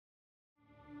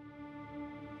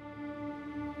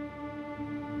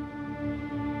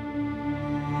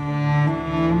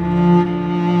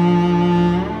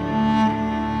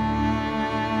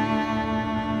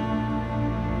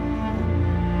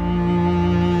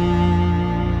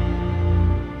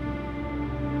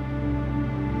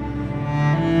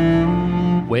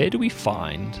where do we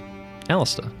find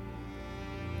Alistair?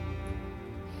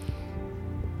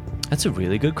 That's a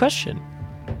really good question.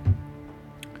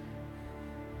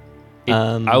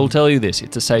 I will tell you this,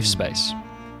 it's a safe space.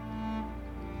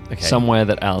 Okay. Somewhere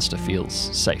that Alistair feels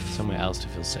safe. Somewhere else to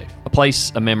feel safe. A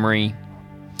place, a memory.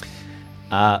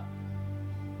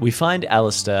 We find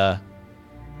Alistair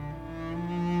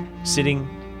sitting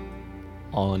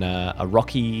on a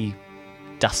rocky,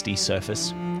 dusty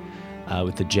surface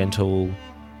with the gentle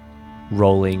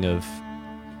rolling of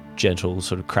gentle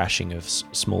sort of crashing of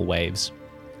small waves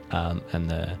and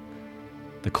the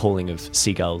calling of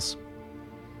seagulls.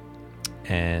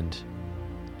 And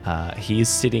he is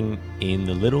sitting in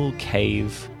the little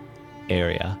cave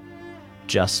area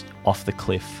just off the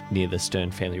cliff near the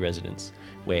Stern family residence,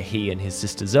 where he and his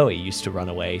sister Zoe used to run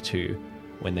away to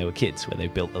when they were kids, where they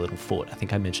built a little fort. I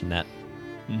think I mentioned that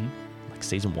like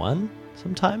season 1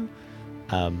 sometime.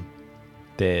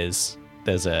 There's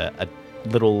a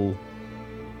little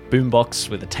boombox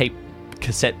with a tape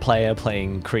cassette player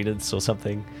playing Creedence or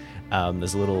something.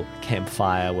 There's a little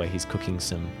campfire where he's cooking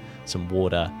some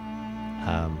water,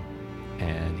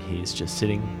 and he's just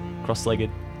sitting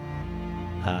cross-legged.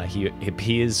 He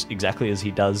appears exactly as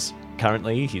he does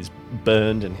currently. He's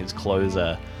burned and his clothes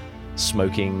are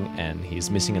smoking, and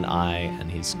he's missing an eye, and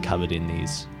he's covered in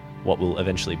these what will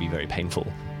eventually be very painful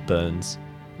burns.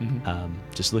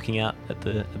 Just looking out at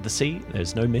the sea.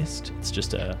 There's no mist. It's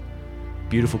just a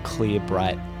beautiful, clear,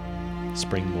 bright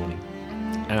spring morning.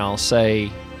 And I'll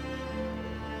say,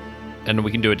 and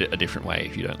we can do it a different way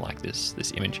if you don't like this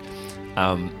image.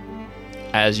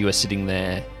 As you are sitting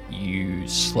there, you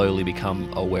slowly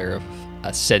become aware of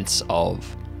a sense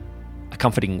of a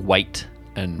comforting weight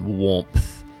and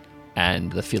warmth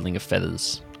and the feeling of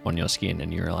feathers on your skin,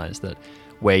 and you realize that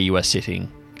where you are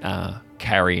sitting,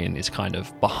 Carrion is kind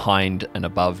of behind and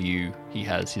above you. He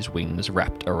has his wings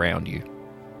wrapped around you.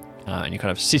 And you're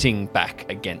kind of sitting back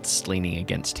leaning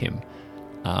against him,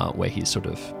 where he's sort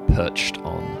of perched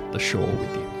on the shore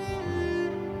with you.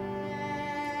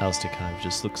 Alistair kind of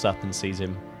just looks up and sees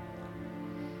him.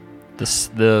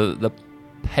 The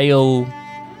pale,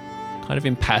 kind of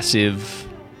impassive,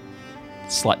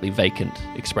 slightly vacant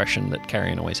expression that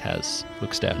Carrion always has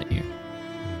looks down at you.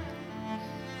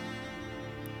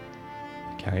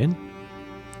 Carrion?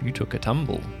 You took a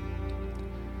tumble.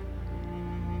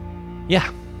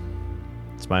 Yeah.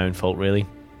 It's my own fault, really.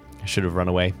 I should have run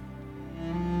away.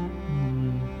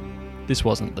 This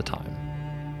wasn't the time.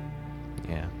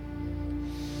 Yeah.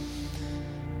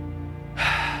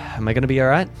 Am I going to be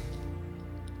alright?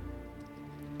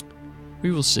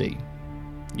 We will see.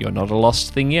 You're not a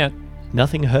lost thing yet.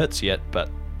 Nothing hurts yet,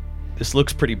 but this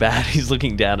looks pretty bad. He's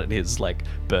looking down at his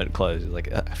burnt clothes. He's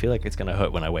like, I feel like it's going to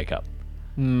hurt when I wake up.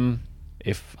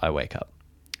 If I wake up.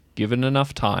 Given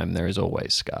enough time, there is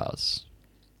always scars.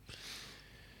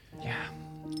 Yeah.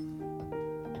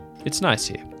 It's nice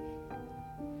here.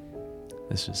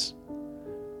 This is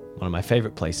one of my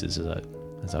favorite places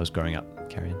as I was growing up,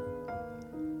 Carrion.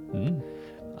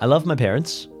 I love my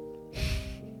parents.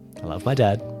 I love my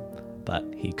dad. But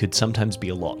he could sometimes be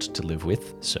a lot to live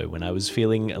with. So when I was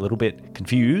feeling a little bit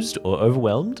confused or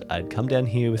overwhelmed, I'd come down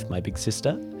here with my big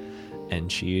sister,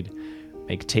 and she'd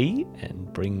make tea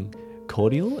and bring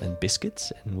cordial and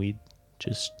biscuits, and we'd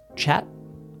just chat,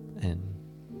 and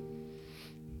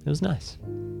it was nice.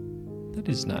 That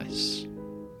is nice.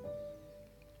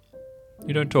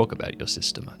 You don't talk about your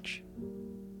sister much.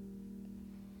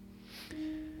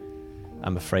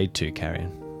 I'm afraid to, Carrion.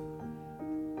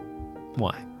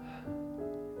 Why?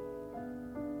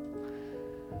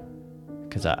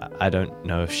 Because I don't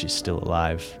know if she's still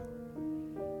alive.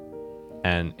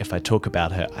 And if I talk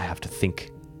about her, I have to think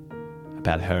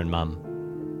about her and Mum.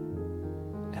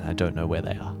 And I don't know where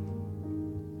they are.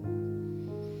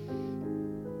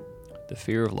 The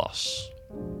fear of loss.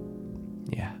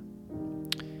 Yeah.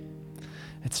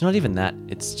 It's not even that.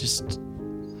 It's just...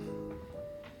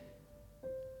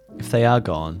 if they are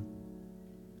gone,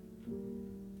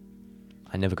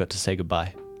 I never got to say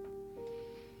goodbye.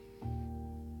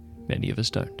 Many of us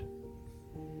don't.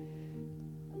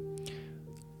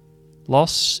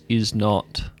 Loss is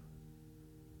not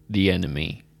the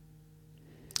enemy.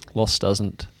 Loss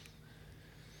doesn't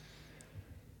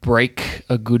break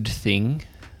a good thing.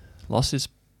 Loss is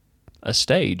a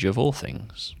stage of all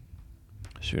things.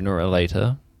 Sooner or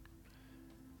later,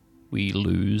 we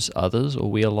lose others or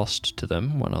we are lost to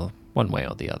them, one way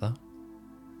or the other.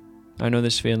 I know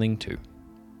this feeling too.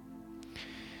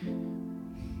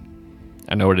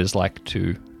 I know what it is like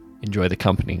to enjoy the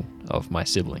company of my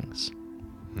siblings.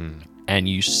 And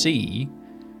you see,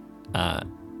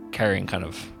 Carrion kind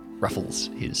of ruffles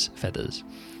his feathers,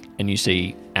 and you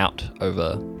see out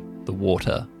over the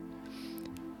water,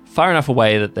 far enough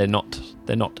away that they're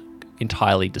not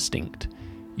entirely distinct.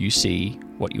 You see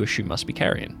what you assume must be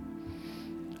Carrion.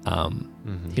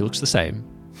 He looks the same,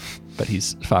 but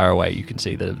he's far away. You can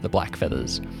see the black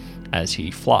feathers as he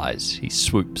flies. He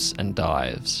swoops and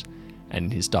dives, and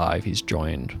in his dive he's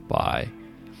joined by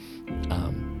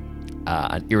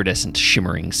an iridescent,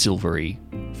 shimmering, silvery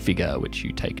figure, which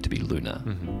you take to be Luna,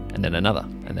 and then another,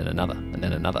 and then another, and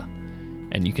then another.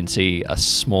 And you can see a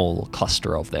small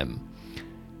cluster of them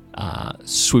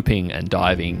swooping and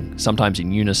diving, sometimes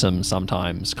in unison,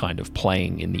 sometimes kind of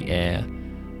playing in the air.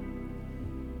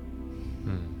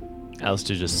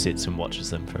 Alistair just sits and watches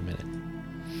them for a minute.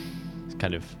 He's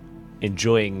kind of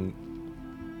enjoying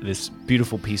this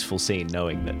beautiful, peaceful scene,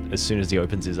 knowing that as soon as he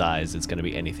opens his eyes, it's going to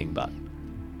be anything but.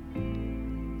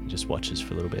 He just watches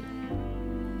for a little bit.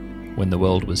 When the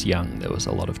world was young, there was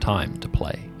a lot of time to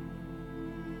play.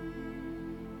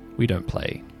 We don't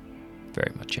play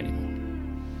very much anymore.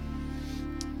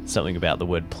 Something about the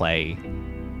word play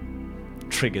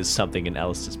triggers something in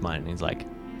Alistair's mind. He's like,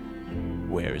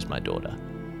 where is my daughter?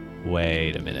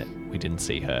 Wait a minute. We didn't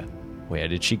see her. Where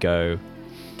did she go?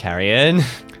 Carrion?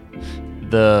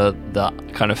 The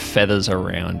kind of feathers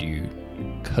around you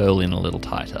curl in a little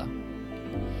tighter.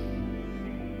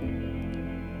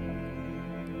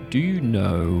 Do you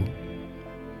know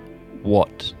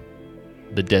what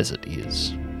the desert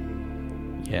is?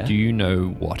 Yeah. Do you know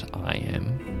what I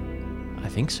am? I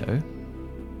think so.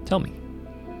 Tell me.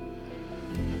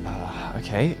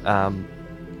 Okay.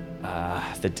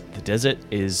 The desert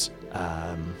is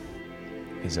a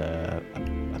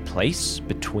place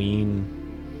between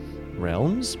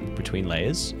realms, between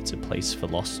layers. It's a place for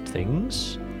lost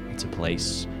things. It's a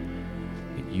place.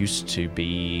 It used to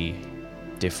be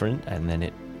different, and then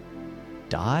it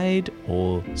died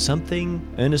or something.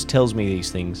 Ernest tells me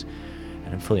these things, and I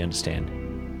don't fully understand.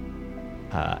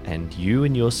 And you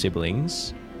and your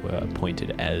siblings were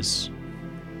appointed as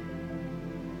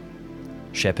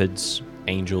shepherds,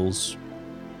 angels,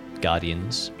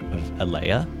 guardians of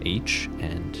Alea each,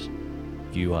 and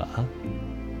you are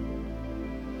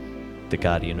the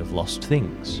guardian of lost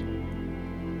things.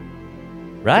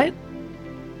 Right?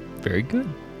 Very good.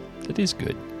 That is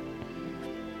good.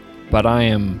 But I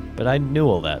am... But I knew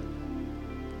all that.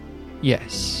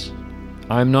 Yes.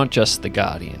 I'm not just the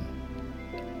guardian.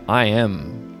 I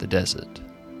am the desert.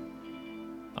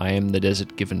 I am the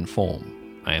desert given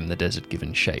form. I am the desert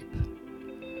given shape.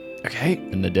 Okay.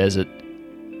 And the desert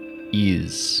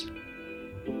is...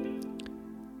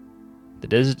 The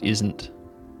desert isn't...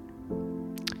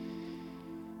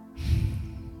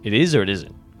 It is or it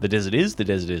isn't? The desert is, the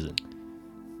desert isn't.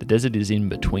 The desert is in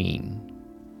between.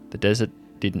 The desert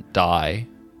didn't die.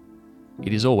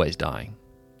 It is always dying.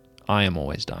 I am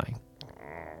always dying.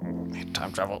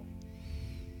 Time travel.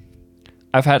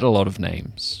 I've had a lot of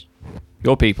names.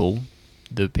 Your people,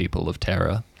 the people of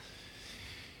Terra,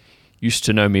 used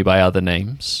to know me by other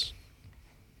names.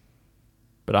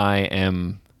 But I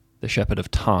am the shepherd of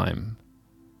time.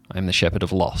 I am the shepherd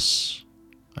of loss.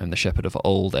 I am the shepherd of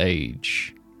old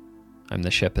age. I am the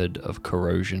shepherd of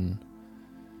corrosion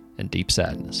and deep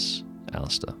sadness,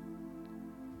 Alistair.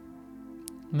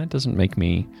 And that doesn't make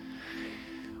me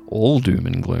all doom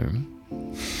and gloom.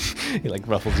 He like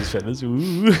ruffles his feathers.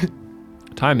 Ooh.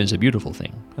 Time is a beautiful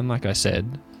thing. And like I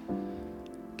said,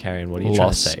 Carrion, what are you trying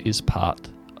to say? Loss is part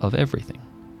of everything.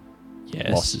 Yes.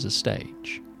 Loss is a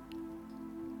stage.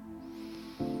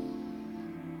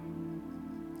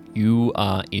 You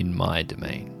are in my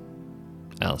domain,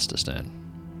 Alistair Stern.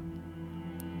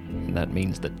 And that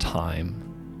means that time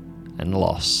and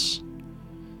loss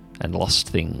and lost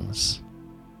things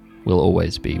will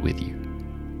always be with you.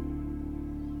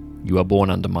 You are born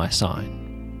under my sign.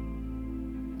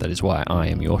 That is why I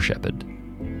am your shepherd,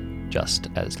 just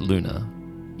as Luna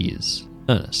is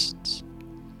Ernest's.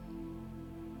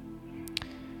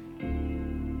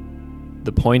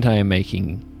 The point I am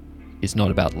making is not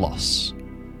about loss.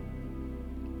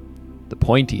 The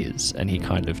point is, and he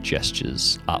kind of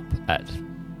gestures up at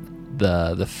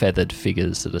the feathered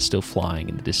figures that are still flying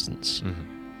in the distance. Mm-hmm.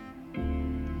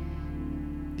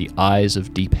 The eyes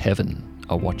of deep heaven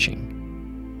are watching.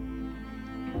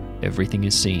 Everything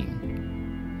is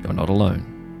seen. You're not alone.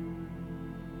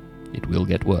 It will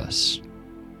get worse.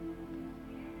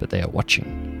 But they are watching.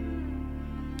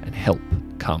 And help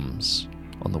comes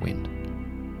on the wind.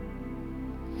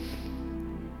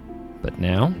 But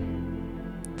now,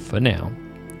 for now,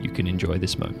 you can enjoy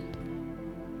this moment.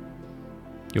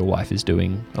 Your wife is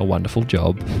doing a wonderful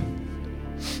job.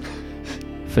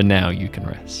 For now, you can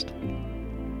rest.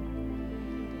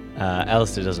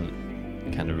 Alistair doesn't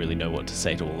kind of really know what to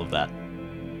say to all of that.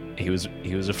 He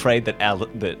was afraid that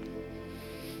that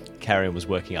Carrion was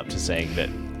working up to saying that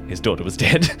his daughter was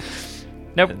dead.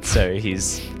 Nope. And so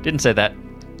he's Didn't say that.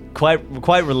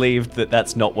 quite relieved that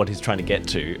that's not what he's trying to get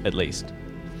to, at least.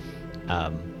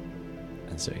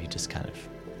 And so he just kind of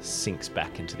sinks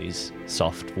back into these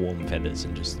soft, warm feathers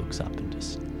and just looks up and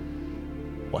just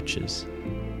watches.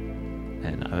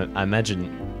 And I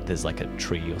imagine there's like a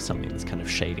tree or something that's kind of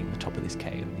shading the top of this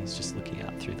cave, and he's just looking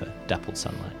out through the dappled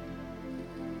sunlight.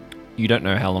 You don't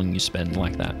know how long you spend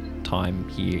like that. Time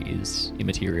here is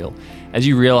immaterial. As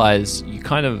you realize, you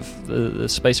kind of, the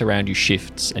space around you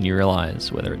shifts, and you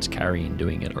realize whether it's Carrion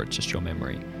doing it or it's just your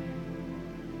memory.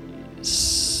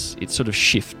 It sort of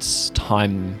shifts.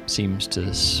 Time seems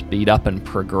to speed up and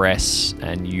progress,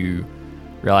 and you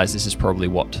realize this is probably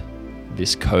what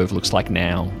this cove looks like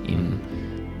now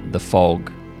in the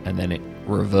fog, and then it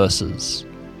reverses,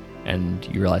 and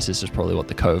you realize this is probably what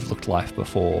the cove looked like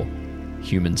before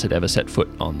humans had ever set foot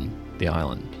on the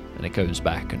island, and it goes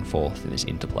back and forth in this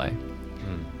interplay.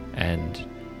 And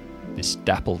this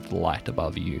dappled light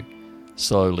above you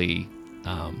slowly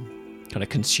kind of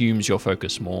consumes your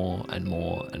focus more and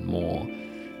more and more,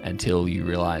 until you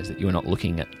realize that you're not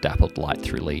looking at dappled light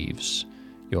through leaves.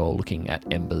 You're looking at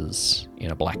embers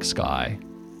in a black sky,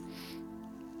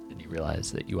 and you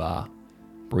realize that you are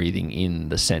breathing in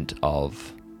the scent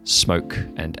of smoke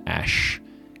and ash,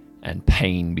 and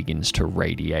pain begins to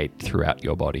radiate throughout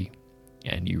your body.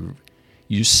 And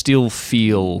you still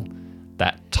feel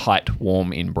that tight,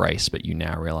 warm embrace, but you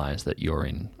now realize that you're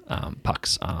in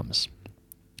Puck's arms.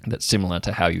 That's similar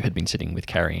to how you had been sitting with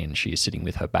Carrion. She is sitting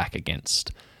with her back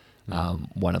against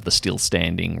one of the still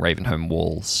standing Ravenholm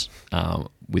walls,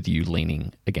 with you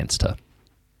leaning against her.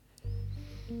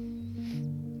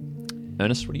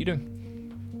 Ernest, what are you doing?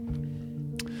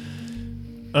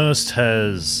 Ernest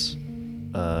has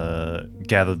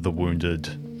gathered the wounded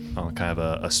on kind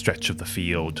of a stretch of the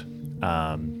field,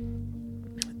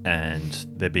 and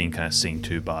they're being kind of seen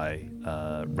to by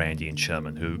Randy and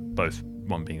Sherman, who both,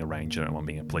 one being a ranger and one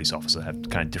being a police officer, have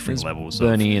kind of different levels.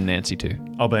 Bernie and Nancy too.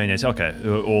 Oh, Bernie and Nancy. Okay,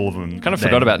 all of them. Kind of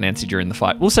forgot about Nancy during the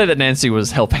fight. We'll say that Nancy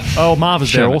was helping. Oh, Marv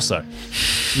was there Sherman. also.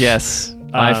 Yes,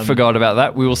 I forgot about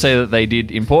that. We will say that they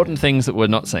did important things that were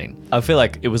not seen. I feel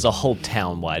like it was a whole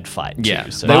town-wide fight, too. Yeah,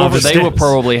 So they were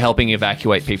probably helping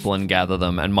evacuate people and gather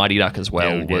them, and Mighty Duck as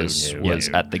well was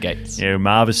at the gates. You know,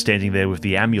 Marv is standing there with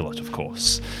the amulet, of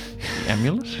course.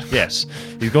 Amulet? Yes,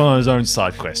 he's gone on his own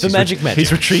side quest. Magic.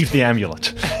 He's retrieved the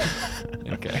amulet.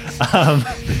 Okay.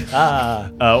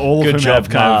 All of Good whom job, have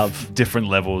kind Marv. of different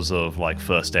levels of like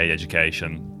first aid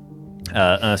education.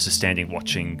 Ernest is standing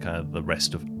watching kind of the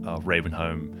rest of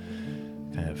Ravenholm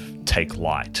kind of take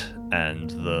light, and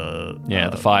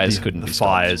the fires couldn't the be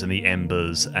fires stopped. and the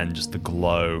embers and just the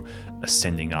glow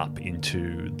ascending up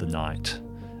into the night,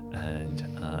 and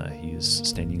he is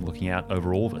standing looking out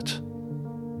over all of it.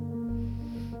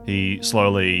 He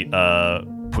slowly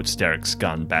puts Derek's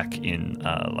gun back in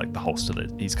like the holster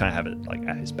that he's kind of have it like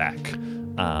at his back,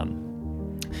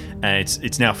 and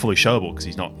it's now fully showable because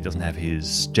he doesn't have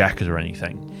his jacket or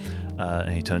anything,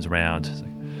 and he turns around. He's like,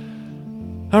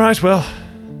 all right, well,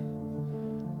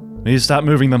 we need to start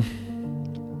moving them.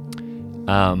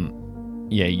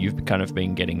 Yeah, you've kind of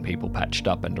been getting people patched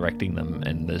up and directing them,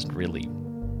 and there's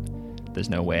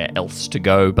nowhere else to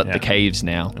go but the caves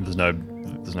now. And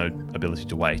there's no ability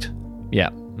to wait. Yeah.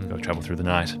 Got to travel through the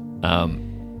night.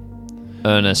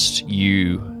 Ernest,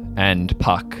 you and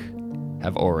Puck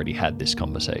have already had this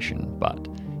conversation, but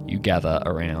you gather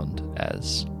around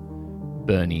as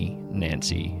Bernie,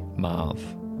 Nancy, Marv,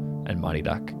 and Mighty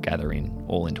Duck gather in,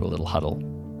 all into a little huddle.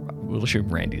 We'll assume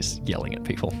Randy's yelling at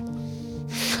people.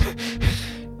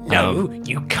 No,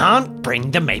 you can't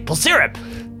bring the maple syrup.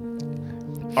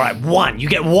 All right, one. You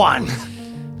get one.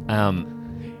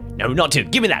 No, not two.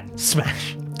 Give me that.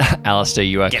 Smash. Alistair,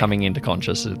 you are coming into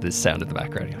conscious of this sound in the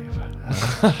background.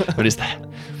 What is that?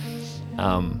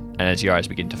 And as your eyes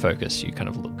begin to focus, you kind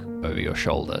of look over your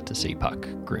shoulder to see Puck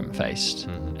grim-faced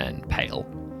and pale.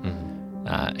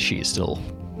 She is still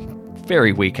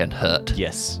very weak and hurt.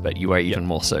 Yes. But you are even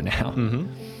more so now.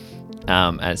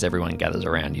 As everyone gathers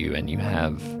around you, and you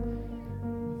have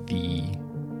the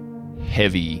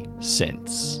heavy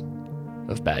sense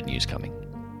of bad news coming.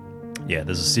 Yeah,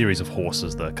 there's a series of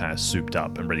horses that are kind of souped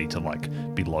up and ready to like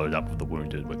be loaded up with the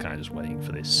wounded. We're kind of just waiting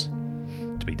for this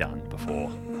to be done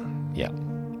before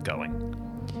going.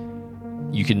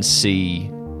 You can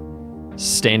see,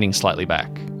 standing slightly back,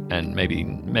 and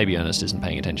maybe Ernest isn't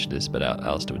paying attention to this, but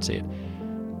Alistair would see it.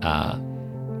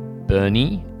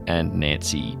 Bernie and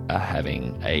Nancy are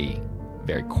having a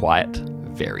very quiet,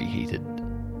 very heated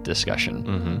discussion.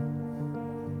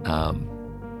 Mm-hmm.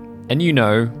 And you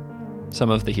know some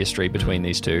of the history between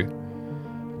these two.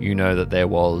 You know that there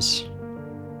was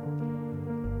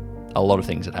a lot of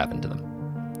things that happened to them.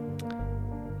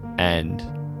 And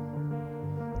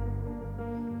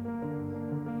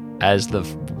as the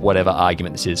whatever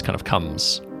argument this is kind of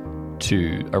comes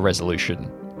to a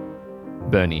resolution,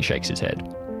 Bernie shakes his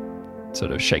head.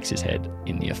 Sort of shakes his head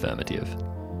in the affirmative.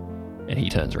 And he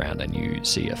turns around and you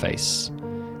see a face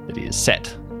that is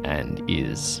set and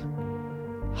is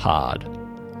hard.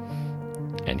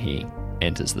 And he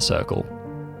enters the circle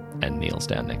and kneels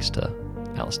down next to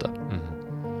Alistair. Mm-hmm.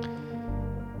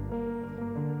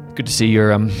 Good to see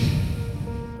you're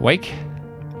awake.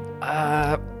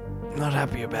 Not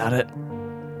happy about it.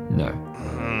 No.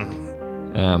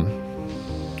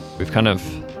 We've kind of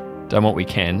done what we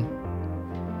can.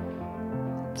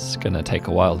 It's gonna take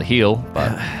a while to heal,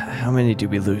 but How many did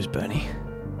we lose, Bernie?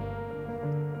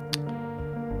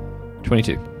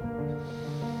 22.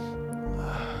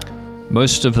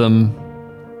 Most of them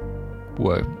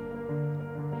were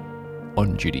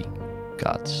on duty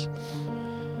guards,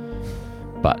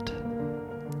 but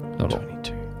not all.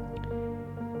 22.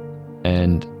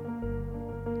 And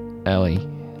Ellie,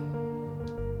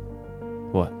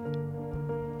 What?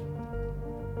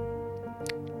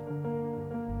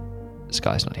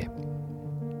 Sky's not here.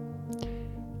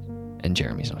 And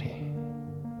Jeremy's not here.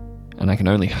 And I can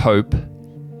only hope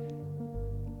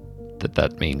that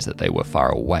that means that they were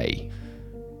far away.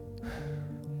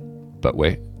 But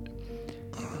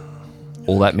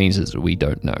all that means is that we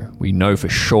don't know. We know for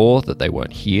sure that they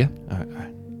weren't here, All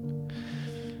right.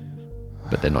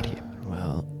 but they're not here.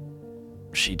 Well,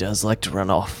 she does like to run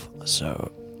off,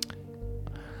 so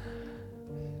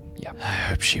Yeah. I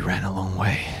hope she ran a long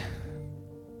way.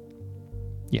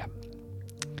 Yeah.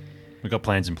 We've got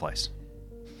plans in place.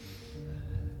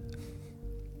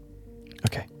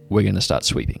 Okay. We're going to start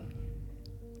sweeping.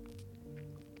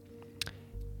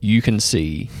 You can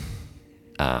see,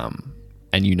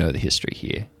 and you know the history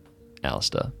here,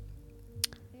 Alistair.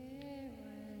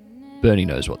 Bernie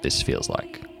knows what this feels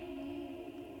like.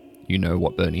 You know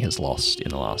what Bernie has lost in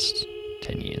the last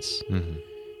 10 years. Mm-hmm.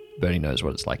 Bernie knows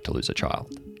what it's like to lose a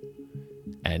child.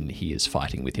 And he is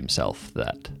fighting with himself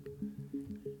that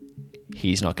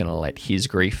he's not going to let his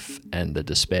grief and the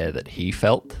despair that he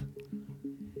felt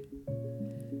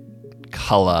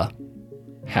colour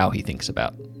how he thinks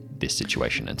about this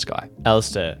situation and Sky.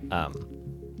 Alistair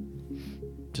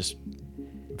just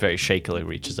very shakily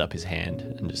reaches up his hand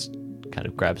and just kind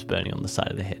of grabs Bernie on the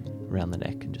side of the head, around the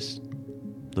neck, and just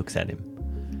looks at him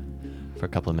for a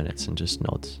couple of minutes and just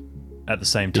nods. At the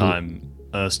same time,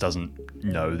 Ernst doesn't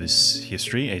know this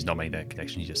history. He's not making that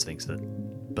connection. He just thinks that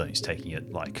Bernie's taking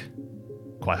it like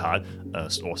quite hard.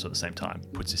 Ernst also at the same time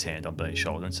puts his hand on Bernie's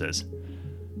shoulder and says,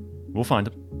 "We'll find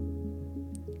him."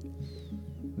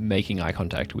 Making eye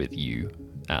contact with you,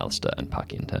 Alistair, and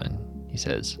Puck in turn, he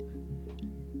says,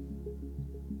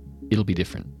 "It'll be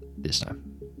different this time.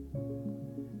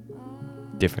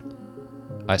 Different.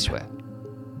 I swear."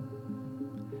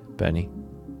 Bernie,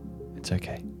 it's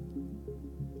okay.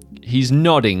 He's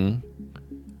nodding,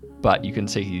 but you can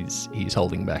see he's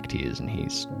holding back tears, and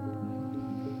he's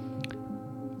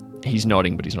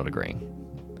nodding, but he's not agreeing.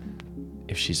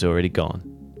 If she's already gone,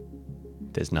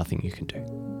 there's nothing you can do.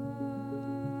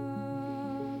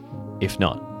 If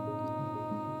not,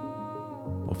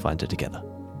 we'll find her together.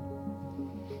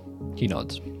 He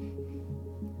nods.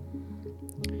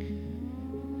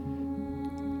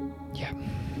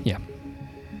 Yeah.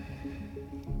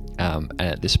 And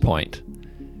at this point,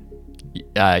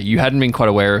 you hadn't been quite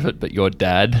aware of it, but your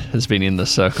dad has been in the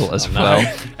circle as well.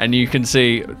 And you can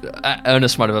see,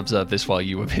 Ernest might have observed this while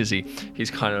you were busy. He's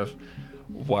kind of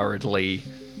worriedly,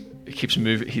 he keeps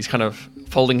moving, he's kind of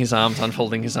folding his arms,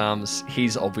 unfolding his arms.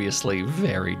 He's obviously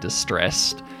very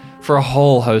distressed for a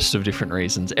whole host of different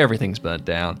reasons. Everything's burnt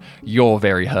down. You're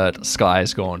very hurt.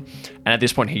 Sky's gone. And at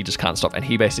this point, he just can't stop. And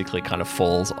he basically kind of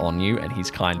falls on you, and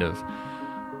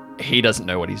he doesn't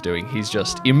know what he's doing. He's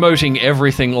just emoting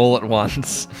everything all at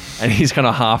once. And he's kind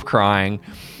of half crying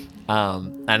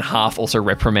and half also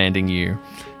reprimanding you.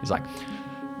 He's like,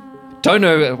 "Don't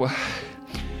know.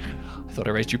 I thought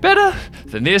I raised you better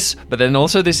than this, but then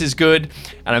also this is good.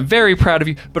 And I'm very proud of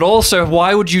you. But also,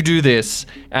 why would you do this?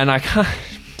 And I can't...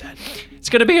 It's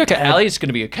going to be okay, Allie. It's going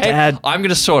to be okay. Dad. I'm going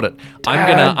to sort it.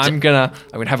 Dad. I'm gonna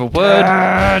have a word.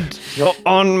 Dad, you're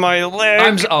on my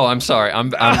leg. I'm sorry.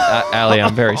 I'm Allie,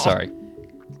 I'm very sorry.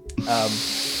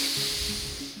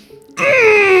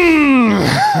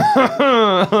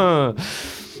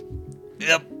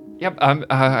 Yep. Yep.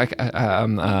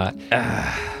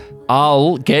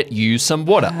 I'll get you some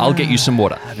water. That'd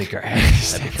be great.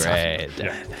 That'd be great.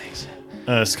 Thanks.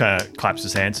 Ernest kind of claps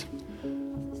his hands.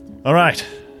 All right.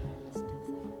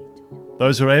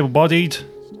 Those who are able-bodied,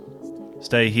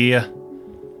 stay here.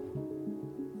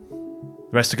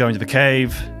 The rest are going to the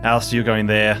cave. Alistair, you're going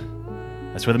there.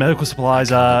 That's where the medical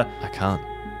supplies are. I can't.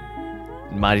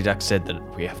 Mighty Duck said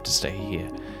that we have to stay here.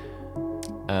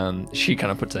 She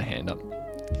kind of puts her hand up.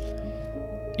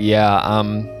 Yeah,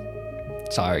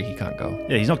 sorry, he can't go.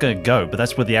 Yeah, he's not going to go, but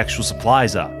that's where the actual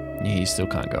supplies are. Yeah, he still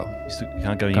can't go. You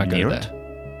can't go any near it?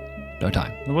 No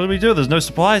time. What do we do? There's no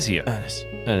supplies here.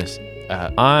 Ernest,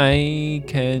 I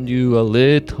can do a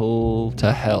little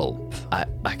to help.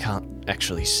 I can't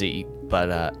actually see,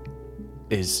 but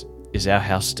is our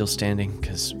house still standing?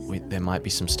 Because there might be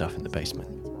some stuff in the basement.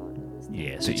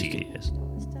 Yes, So it you can- is.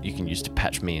 You can use to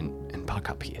patch me and park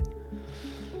up here.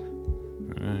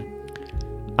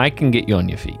 I can get you on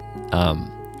your feet.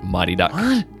 Mighty Duck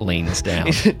leans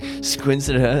down. Squints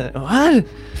at her. What?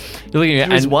 You're looking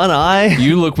at His one eye.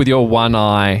 You look with your one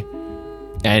eye,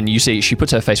 and you see she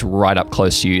puts her face right up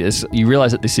close to you. You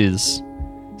realize that this is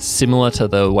similar to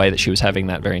the way that she was having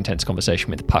that very intense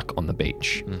conversation with Puck on the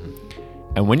beach. Mm-hmm.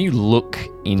 And when you look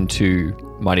into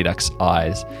Mighty Duck's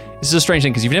eyes, this is a strange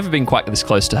thing because you've never been quite this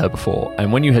close to her before.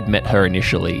 And when you had met her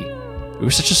initially, it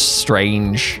was such a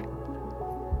strange,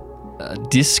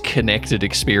 disconnected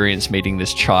experience meeting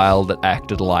this child that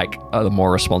acted like a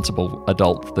more responsible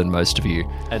adult than most of you.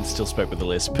 And still spoke with a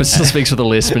lisp. But still speaks with a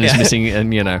lisp and is missing,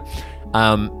 and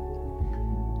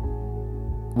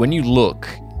when you look,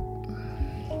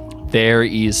 there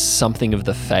is something of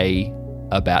the Fae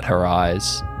about her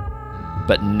eyes,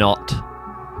 but not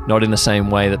in the same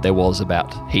way that there was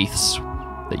about Heath's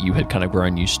that you had kind of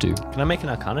grown used to. Can I make an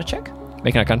Arcana check?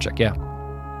 Make an Arcana check, yeah.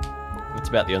 It's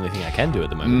about the only thing I can do at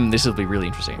the moment. This will be really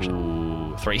interesting, actually.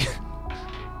 Ooh, 3.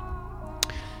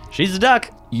 She's a duck.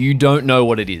 You don't know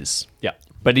what it is. Yeah.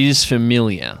 But it is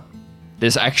familiar.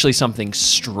 There's actually something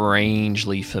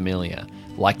strangely familiar.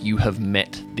 Like you have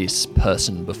met this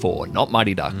person before. Not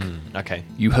Mighty Duck. Okay.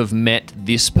 You have met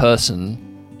this person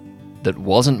that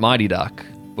wasn't Mighty Duck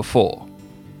before.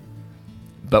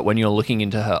 But when you're looking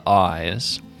into her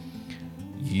eyes,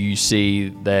 you see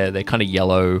they're kind of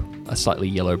yellow, a slightly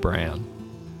yellow-brown.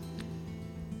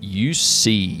 You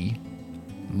see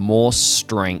more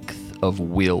strength of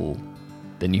will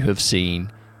than you have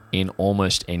seen in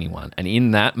almost anyone. And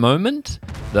in that moment,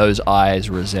 those eyes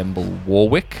resemble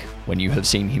Warwick when you have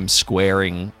seen him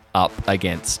squaring up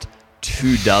against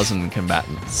 24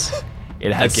 combatants.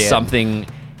 It has something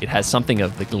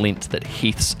of the glint that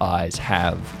Heath's eyes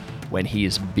have when he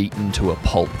is beaten to a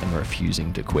pulp and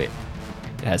refusing to quit.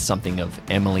 It has something of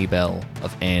Emily Bell,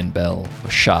 of Anne Bell,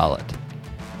 of Charlotte.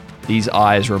 These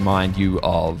eyes remind you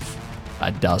of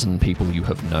a dozen people you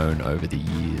have known over the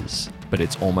years, but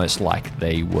it's almost like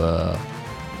they were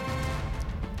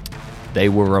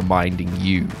reminding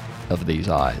you of these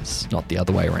eyes, not the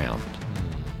other way around.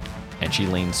 And she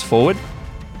leans forward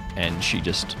and she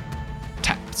just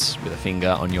taps with a finger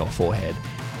on your forehead,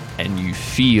 and you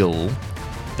feel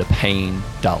the pain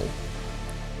dull.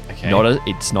 Okay.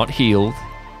 It's not healed.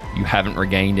 You haven't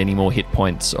regained any more hit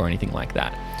points or anything like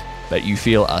that. But you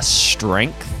feel a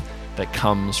strength that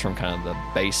comes from kind of the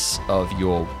base of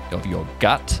your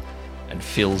gut and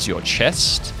fills your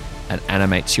chest and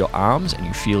animates your arms, and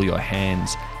you feel your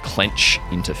hands clench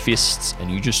into fists,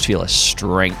 and you just feel a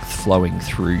strength flowing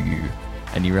through you.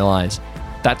 And you realize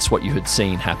that's what you had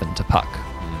seen happen to Puck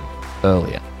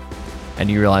earlier. And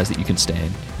you realize that you can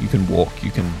stand, you can walk,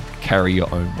 you can carry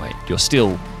your own weight. You're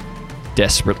still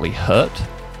desperately hurt,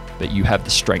 but you have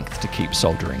the strength to keep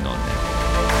soldiering on now.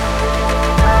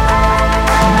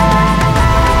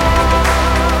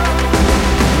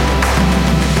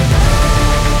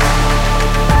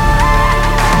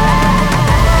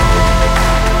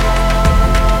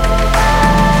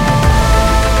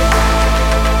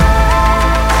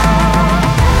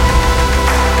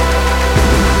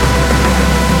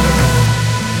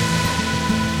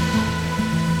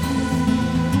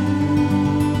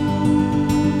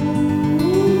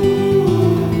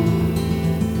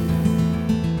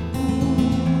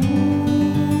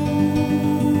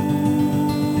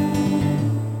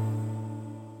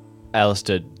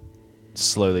 Alistair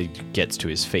slowly gets to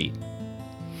his feet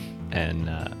and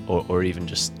or even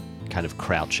just kind of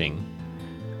crouching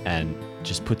and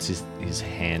just puts his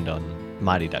hand on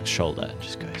Mighty Duck's shoulder and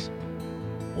just goes,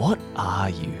 "What are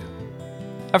you?"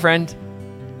 A friend.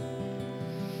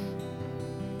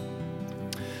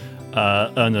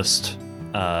 Ernest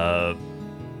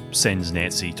sends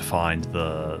Nancy to find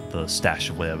the stash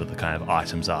of whatever the kind of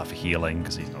items are for healing,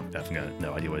 because he's not I've got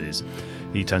no idea what it is.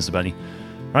 He turns to Bernie.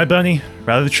 All right, Bernie,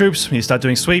 rally the troops. We need to start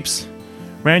doing sweeps.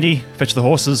 Randy, fetch the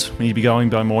horses. We need to be going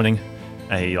by morning.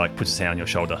 And he like puts his hand on your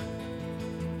shoulder.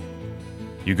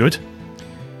 You good?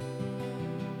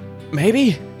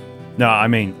 Maybe? No, I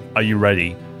mean, are you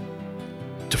ready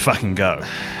to fucking go?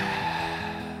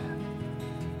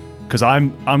 Because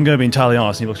I'm going to be entirely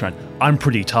honest. And he looks around. I'm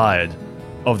pretty tired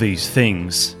of these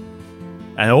things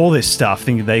and all this stuff,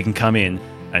 thinking they can come in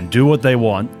and do what they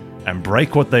want and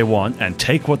break what they want and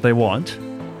take what they want.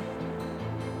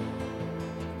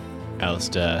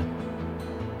 Alistair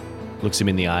looks him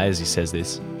in the eye as he says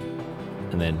this,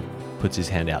 and then puts his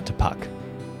hand out to Puck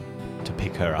to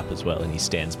pick her up as well, and he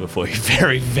stands before you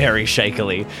very, very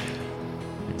shakily.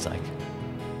 It's like,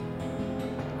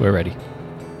 We're ready.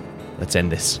 let's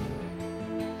end this.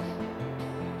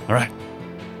 All right.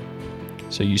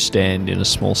 So you stand in a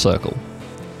small circle.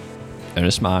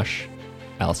 Ernest Marsh,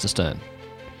 Alistair Stern.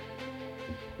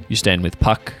 You stand with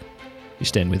Puck. You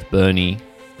stand with Bernie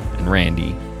and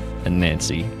Randy and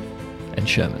Nancy and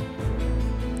Sherman.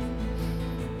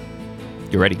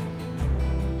 You ready?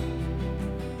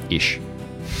 Ish.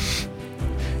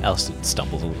 Alistair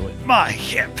stumbles a little bit. My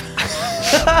hip.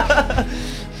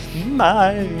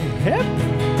 My hip.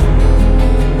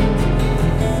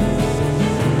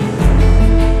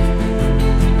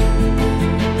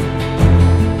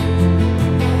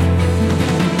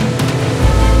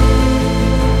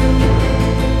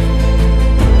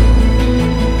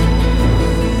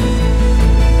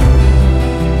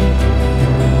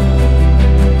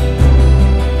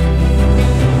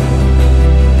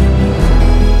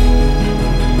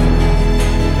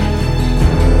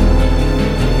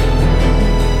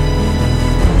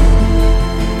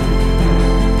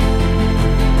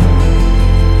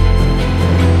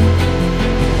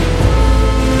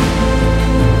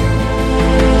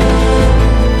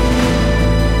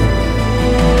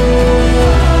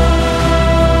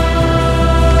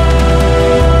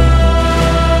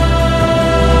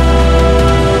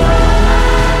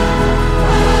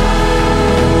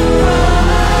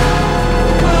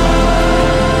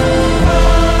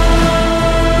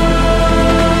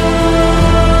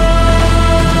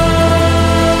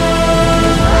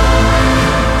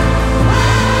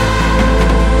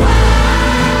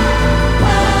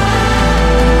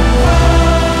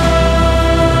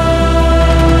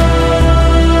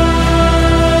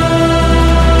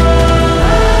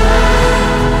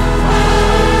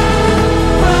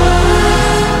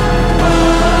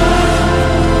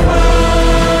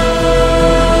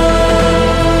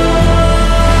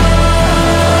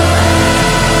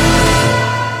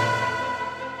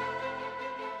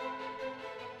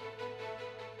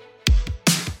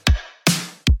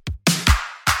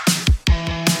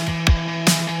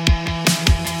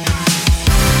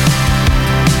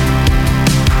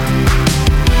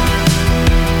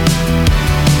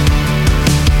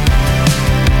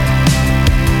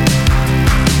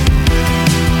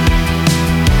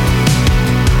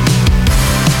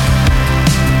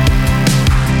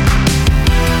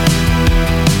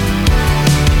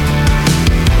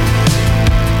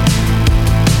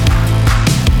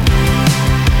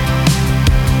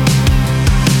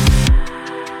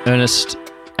 Ernest,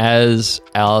 as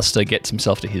Alistair gets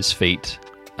himself to his feet,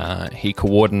 he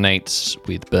coordinates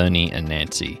with Bernie and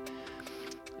Nancy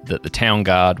that the town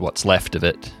guard, what's left of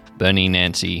it, Bernie,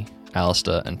 Nancy,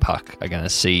 Alistair, and Puck are going to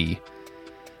see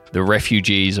the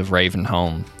refugees of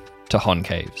Ravenholm to Hon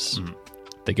Caves.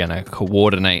 They're going to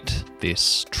coordinate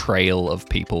this trail of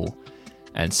people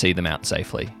and see them out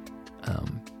safely.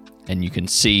 And you can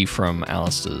see from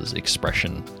Alistair's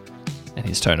expression and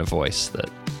his tone of voice that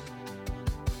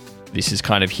this is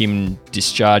kind of him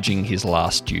discharging his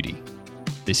last duty.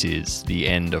 This is the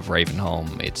end of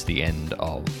Ravenholm. It's the end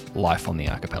of life on the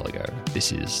archipelago.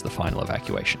 This is the final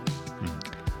evacuation.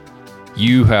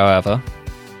 You, however,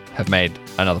 have made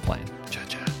another plan.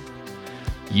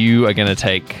 You are going to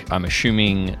take, I'm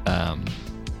assuming,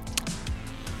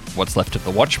 what's left of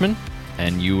the Watchmen,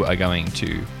 and you are going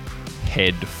to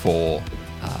head for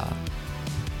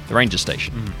the ranger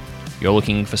station. You're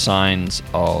looking for signs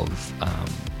of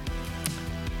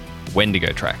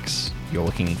Wendigo tracks. You're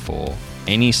looking for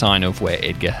any sign of where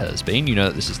Edgar has been. You know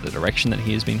that this is the direction that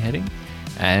he has been heading,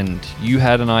 and you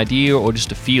had an idea or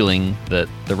just a feeling that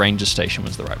the ranger station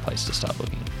was the right place to start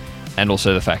looking. And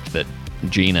also the fact that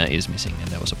Gina is missing, and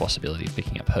there was a possibility of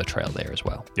picking up her trail there as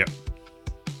well. Yep.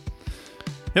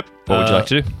 What would you like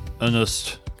to do?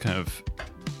 Ernest kind of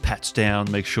pats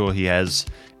down, makes sure he has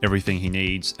everything he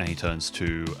needs, and he turns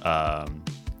to, oh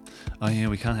yeah,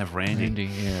 we can't have Randy.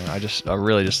 Yeah, I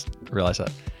really just realised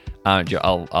that.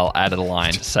 I'll add a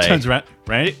line to say. Turns around,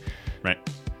 Randy,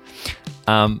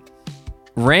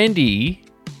 Randy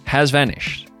has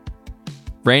vanished.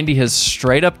 Randy has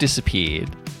straight up disappeared.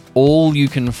 All you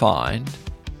can find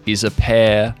is a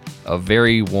pair of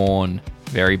very worn,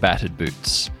 very battered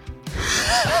boots.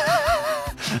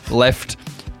 Left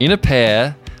in a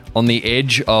pair on the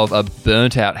edge of a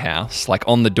burnt out house, like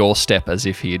on the doorstep as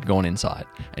if he had gone inside.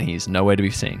 And he's nowhere to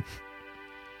be seen.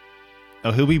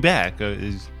 Oh, he'll be back.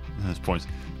 His points.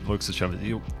 Looks at Sherman.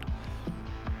 He'll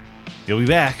be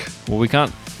back. Well, we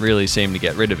can't really seem to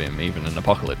get rid of him. Even an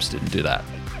apocalypse didn't do that.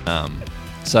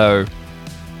 So...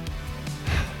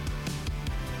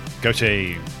 Go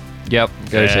team. Yep,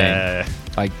 go Yeah.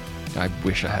 team. I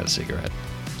wish I had a cigarette.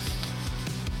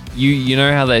 You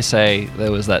know how they say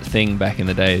there was that thing back in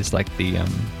the days, like the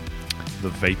The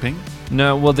vaping.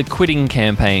 no, well, the quitting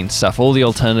campaign stuff, all the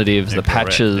alternatives, the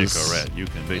patches. Nicorette. You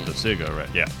can beat the cigarette.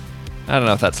 Yeah. I don't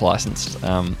know if that's licensed,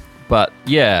 but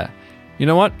yeah, you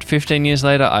know what? 15 years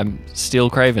later, I'm still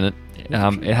craving it.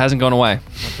 It hasn't gone away.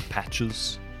 Not the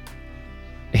patches.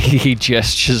 He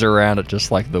gestures around it just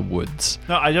like the woods.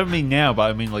 No, I don't mean now, but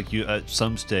I mean like you. At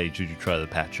some stage, did you try the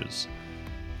patches?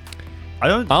 I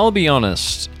don't. I'll be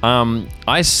honest.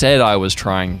 I said I was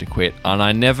trying to quit, and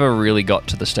I never really got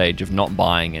to the stage of not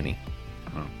buying any.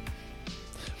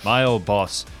 My old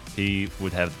boss, he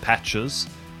would have patches,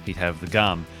 he'd have the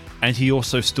gum, and he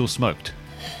also still smoked.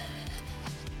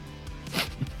 It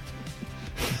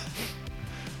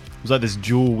was like this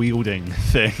dual wielding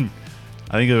thing.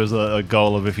 I think it was a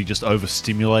goal of if he just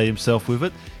overstimulate himself with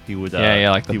it, he would.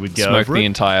 Like he would get smoke over the it.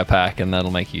 entire pack, and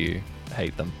that'll make you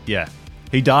hate them. Yeah,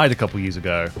 he died a couple years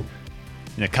ago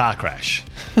in a car crash.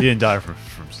 He didn't die from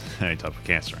any type of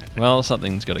cancer or anything. Well,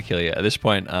 something's got to kill you. At this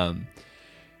point,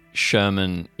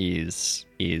 Sherman is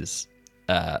he's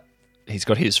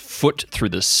got his foot through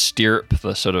the stirrup,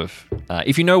 the sort of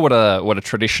if you know what a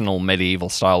traditional medieval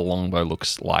style longbow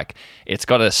looks like, it's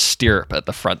got a stirrup at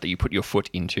the front that you put your foot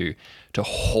into to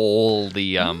haul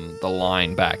the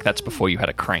line back. That's before you had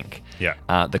a crank. Yeah.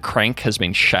 The crank has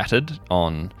been shattered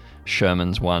on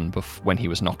Sherman's one when he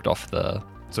was knocked off the.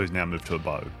 So he's now moved to a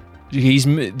bow.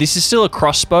 This is still a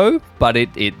crossbow, but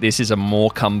this is a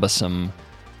more cumbersome,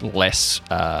 less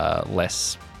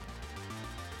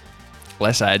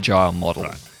agile model.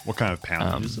 Right. What kind of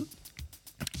poundage is it?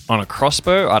 On a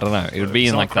crossbow, I don't know. It would be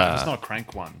It's in not like crank, It's the. not a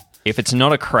crank one. If it's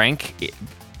not a crank,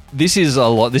 this is a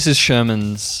lot. This is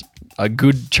Sherman's. A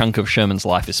good chunk of Sherman's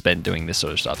life is spent doing this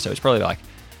sort of stuff. So it's probably like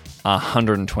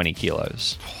 120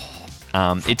 kilos.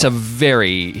 It's a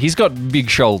very. He's got big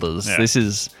shoulders. Yeah. This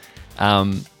is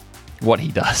what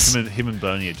he does. Him and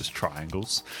Bernie are just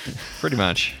triangles. Pretty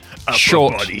much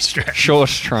Upper body strength. short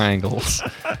triangles.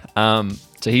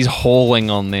 So he's hauling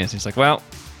on this. He's like, well,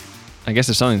 I guess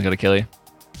if something's got to kill you,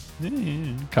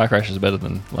 car crash is better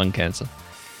than lung cancer.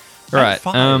 All right.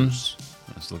 I'm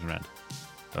just looking around.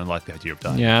 Don't like the idea of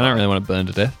dying. Yeah, I don't really want to burn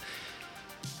to death.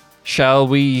 Shall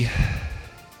we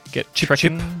get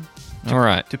trekking? All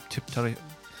right. Tip, tally.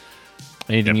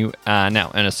 Anything you now,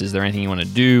 Ernest? Is there anything you want to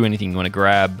do? Anything you want to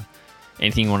grab?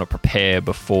 Anything you want to prepare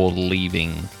before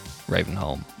leaving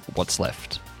Ravenholm? What's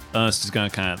left? Ernest is going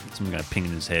to something going to ping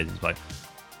in his head. He's like,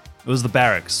 it was the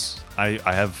barracks. I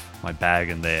have my bag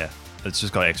in there. It's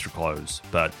just got extra clothes.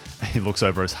 But he looks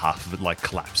over as half of it like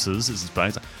collapses as his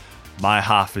bones. Like, my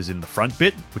half is in the front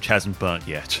bit, which hasn't burnt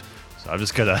yet. So I'm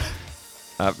just going to...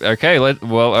 Okay.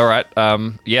 All right.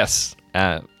 Yes.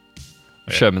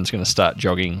 Sherman's going to start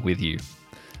jogging with you.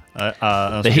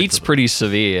 The heat's pretty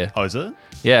severe. Oh, is it?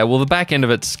 Yeah, well, the back end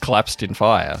of it's collapsed in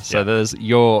fire. So there's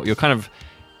you're kind of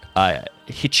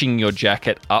hitching your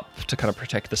jacket up to kind of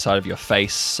protect the side of your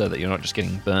face so that you're not just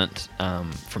getting burnt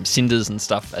from cinders and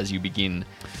stuff as you begin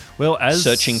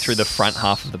searching through the front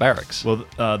half of the barracks. Well,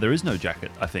 there is no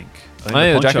jacket, I think. I think the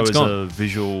the poncho jacket's is gone. a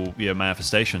visual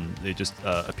manifestation. It just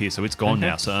appears. So it's gone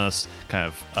now. So Ernest kind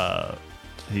of...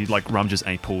 he like rummages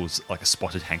and he pulls like a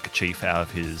spotted handkerchief out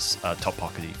of his top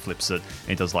pocket. He flips it and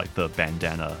he does like the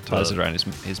bandana. Ties it around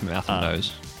his mouth and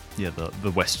nose. Yeah,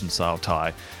 the Western style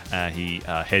tie. He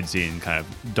heads in, kind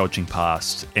of dodging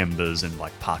past embers and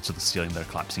like parts of the ceiling that are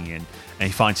collapsing in. And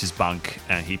he finds his bunk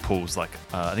and he pulls like,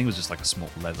 I think it was just like a small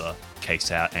leather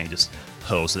case out and he just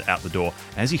hurls it out the door.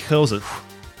 And as he hurls it,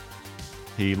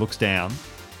 he looks down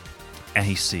and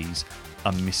he sees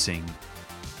a missing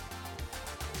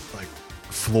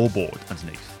floorboard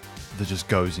underneath that just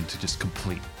goes into just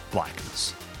complete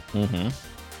blackness. Mm-hmm.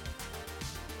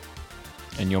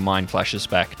 And your mind flashes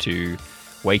back to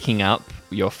waking up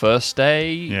your first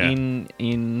day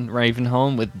in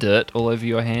Ravenholm with dirt all over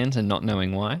your hands and not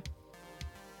knowing why.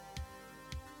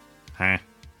 Huh.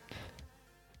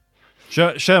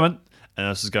 Sherman,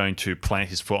 Ernest is going to plant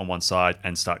his foot on one side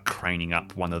and start craning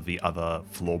up one of the other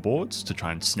floorboards to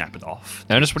try and snap it off.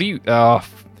 Ernest, what are you...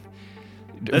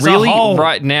 There's really? a hole.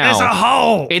 Right now? There's a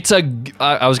hole! It's a...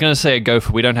 I was going to say a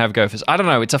gopher. We don't have gophers. I don't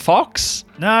know. It's a fox?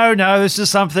 No, this is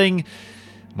something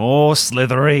more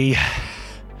slithery.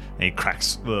 And he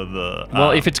cracks the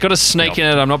Well, if it's got a snake in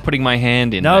it, I'm not putting my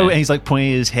hand in No, there. and he's like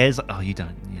pointing his head. He's like, oh, you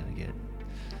don't get it.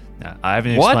 No, I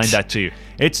haven't What? explained that to you.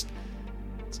 It's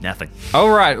nothing. Oh,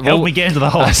 right. Help Well, me get into the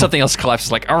hole. something else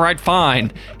collapses. Like, all right,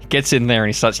 fine. He gets in there and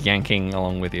he starts yanking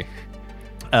along with you.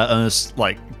 Ernest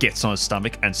gets on his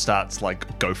stomach and starts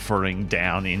gophering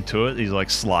down into it. He's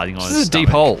sliding on This his is a stomach.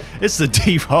 deep hole. It's the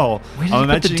deep hole. Where did you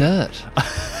put the dirt?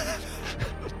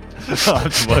 I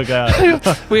have to work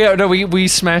out. We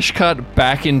smash cut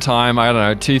back in time, I don't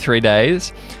know, 2-3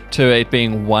 days to it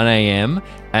being 1 a.m.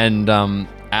 and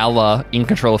Allah, in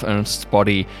control of Ernest's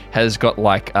body, has got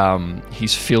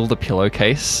he's filled a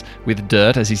pillowcase with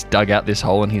dirt as he's dug out this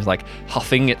hole and he's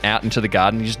huffing it out into the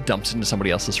garden. He just dumps it into somebody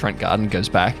else's front garden and goes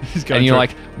back. And you're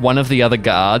one of the other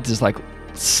guards is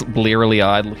blearily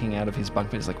eyed looking out of his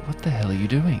bunk bed. He's like, what the hell are you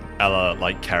doing?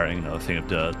 Allah, carrying another thing of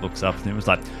dirt, looks up at him and was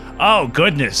like, oh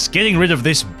goodness, getting rid of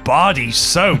this body's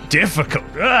so difficult.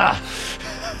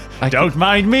 Don't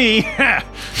mind me.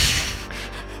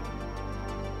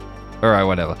 All right,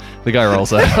 whatever. The guy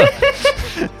rolls over.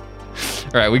 All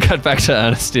right, we cut back to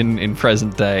Ernest in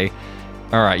present day.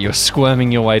 All right, you're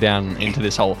squirming your way down into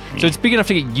this hole. So it's big enough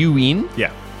to get you in?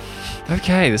 Yeah.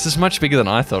 Okay, this is much bigger than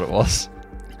I thought it was.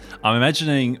 I'm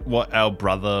imagining what our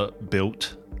brother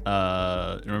built.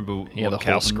 Remember The what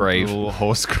horse grave. the little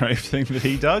horse grave thing that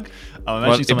he dug?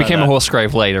 Well, it became a horse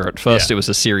grave later. At first, Yeah. it was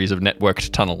a series of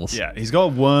networked tunnels. Yeah, he's got a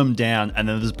worm down, and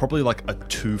then there's probably a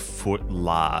 2-foot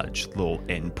large little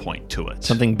end point to it.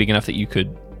 Something big enough that you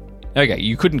could... Okay,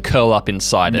 you couldn't curl up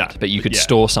inside No, it, but you could yeah.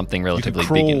 store something you could relatively big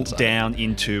crawl inside. down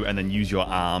into and then use your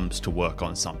arms to work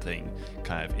on something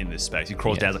kind of in this space. He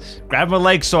crawls Yes. down, grab my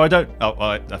legs so I don't... Oh,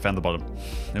 I found the bottom.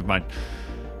 Never mind.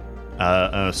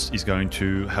 Ernest is going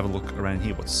to have a look around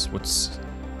here. What's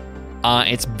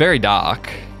It's very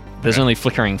dark. There's only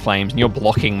flickering flames, and you're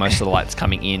blocking most of the lights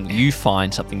coming in. You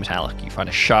find something metallic. You find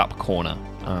a sharp corner.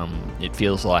 It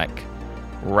feels like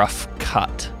rough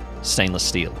cut stainless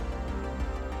steel.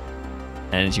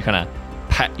 And as you kind of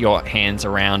pat your hands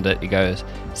around it, it goes,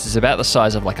 this is about the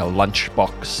size of a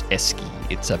lunchbox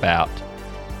esky. It's about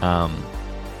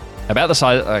the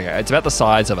size. Okay, it's about the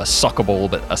size of a soccer ball,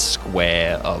 but a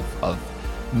square of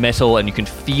metal, and you can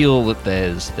feel that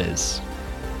there's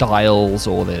dials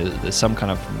or there's some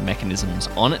kind of mechanisms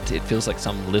on it. It feels like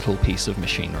some little piece of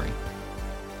machinery.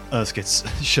 Ernest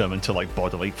gets Sherman to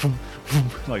bodily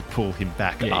pull him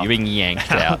back Yeah, up. you're being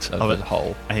yanked out of the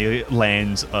hole. And he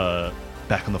lands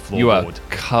back on the floorboard. You are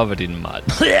covered in mud.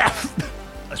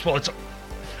 That's what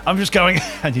I'm just going,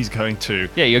 and he's going to...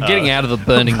 Yeah, you're getting out of the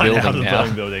burning run building out of the now.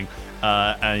 burning building,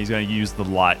 and he's going to use the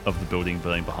light of the building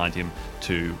burning behind him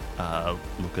to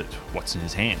look at what's in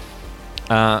his hand.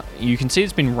 You can see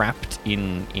it's been wrapped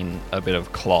in a bit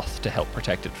of cloth to help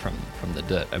protect it from the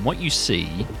dirt. And what you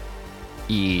see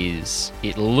is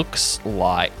it looks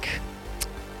like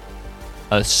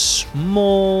a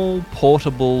small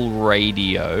portable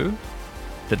radio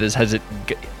that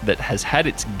has had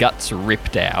its guts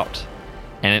ripped out,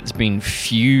 and it's been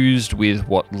fused with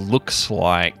what looks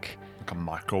like Like a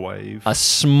microwave. a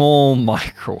small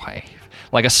microwave,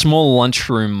 like a small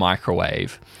lunchroom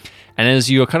microwave. And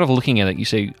as you're kind of looking at it, you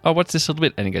say, oh, what's this little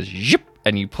bit? And it goes, zip,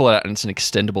 and you pull it out, and it's an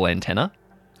extendable antenna.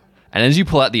 And as you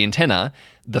pull out the antenna,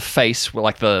 the face,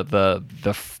 like the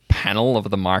panel of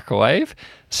the microwave,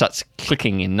 starts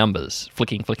clicking in numbers,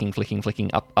 flicking,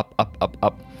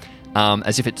 up,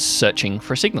 as if it's searching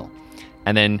for a signal.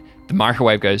 And then the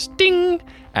microwave goes ding,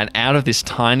 and out of this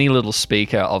tiny little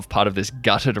speaker of part of this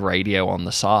gutted radio on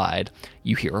the side,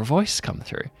 you hear a voice come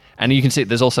through. And you can see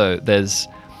there's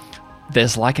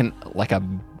like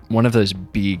one of those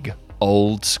big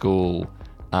old school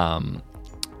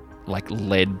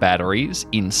lead batteries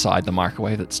inside the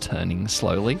microwave that's turning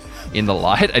slowly in the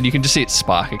light, and you can just see it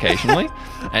spark occasionally.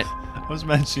 And I was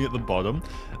mentioning at the bottom,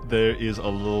 there is a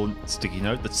little sticky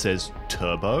note that says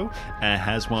turbo, and it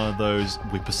has one of those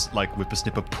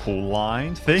whippersnipper pull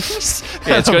line things.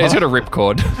 yeah, it's got a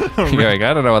ripcord. You're going,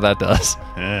 I don't know what that does.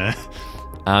 Yeah.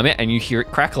 Yeah, and you hear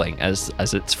it crackling as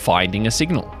it's finding a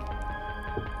signal.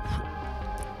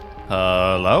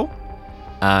 Hello?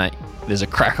 There's a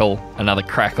crackle, another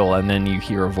crackle, and then you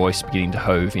hear a voice beginning to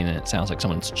hove in, and it sounds like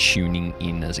someone's tuning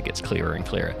in as it gets clearer and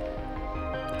clearer.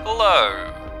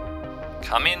 Hello.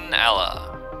 Come in,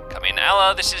 Allah. Come in,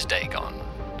 Allah. This is Dagon.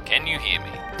 Can you hear me?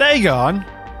 Dagon?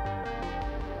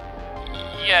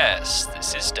 Yes,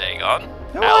 this is Dagon.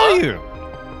 Who are you?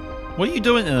 What are you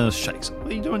doing? Shakes. What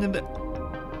are you doing in there?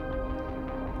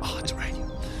 Oh, it's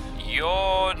raining.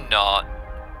 You're not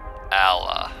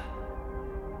Allah.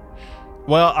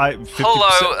 Well, 50%.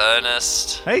 Hello,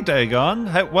 Ernest. Hey, Dagon.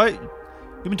 Hey, wait.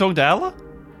 You been talking to Allah?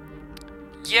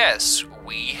 Yes,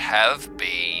 we have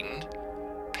been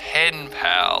pen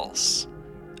pals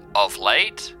of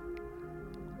late.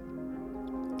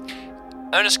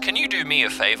 Ernest, can you do me a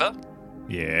favor?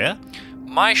 Yeah.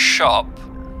 My shop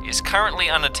is currently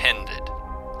unattended.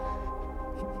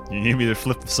 You need me to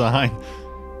flip the sign?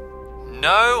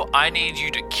 No, I need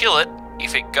you to kill it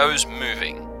if it goes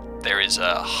moving. There is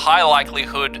a high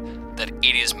likelihood that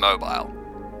it is mobile.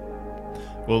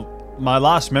 Well, my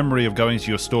last memory of going to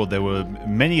your store, there were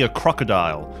many a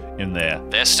crocodile in there.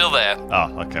 They're still there.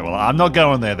 Oh, okay. Well, I'm not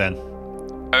going there then.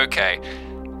 Okay.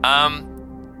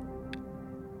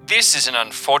 This is an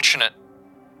unfortunate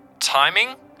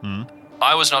timing.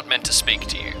 I was not meant to speak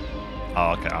to you.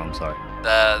 Oh, okay. I'm sorry.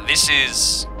 This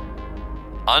is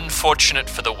unfortunate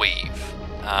for the weave.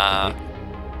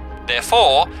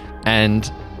 Therefore,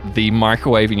 and the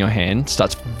microwave in your hand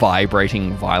starts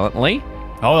vibrating violently.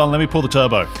 Hold on, let me pull the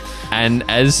turbo. And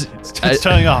as It's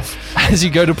turning off. As you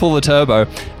go to pull the turbo,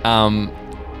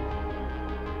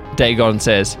 Dagon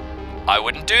says, "I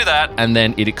wouldn't do that." And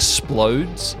then it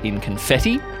explodes in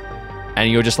confetti,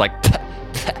 and you're just like,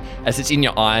 as it's in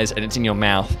your eyes and it's in your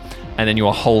mouth, and then you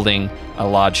are holding a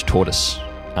large tortoise,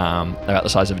 about the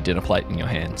size of a dinner plate in your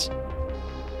hands.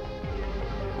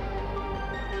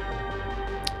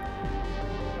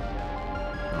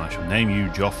 I shall name you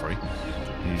Joffrey.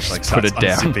 He's like Put it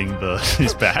down. unzipping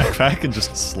his backpack and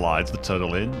just slides the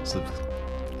turtle in,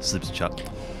 slips it shut.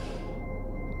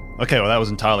 Okay, well that was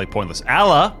entirely pointless.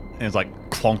 Allah, and it's like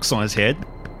clonks on his head.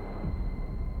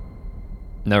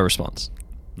 No response.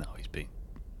 No, he's being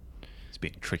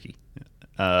tricky.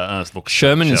 Ernest looks.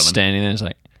 Sherman is standing there and is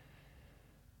like,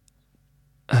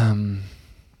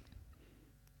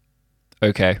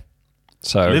 okay.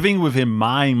 So living within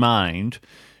my mind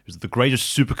is the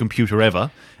greatest supercomputer ever,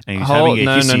 and he's having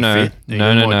a hissy fit. And he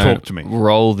doesn't want to talk to me.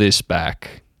 Roll this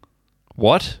back.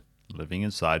 What? Living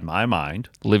inside my mind.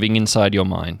 Living inside your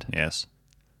mind. Yes.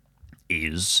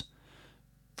 Is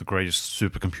the greatest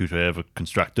supercomputer ever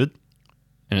constructed.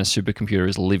 And a supercomputer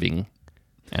is living,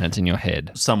 and it's in your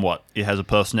head. Somewhat. It has a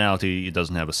personality. It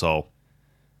doesn't have a soul.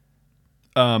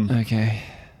 Okay.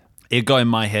 It got in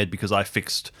my head because I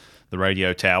fixed the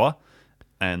radio tower,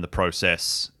 and the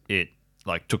process, it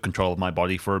like took control of my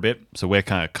body for a bit. So we're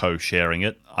kind of co-sharing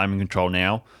it. I'm in control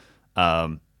now.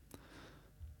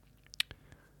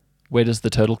 Where does the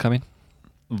turtle come in?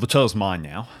 The turtle's mine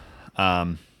now.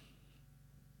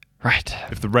 Right.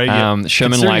 If the radio,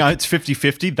 Sherman considering it's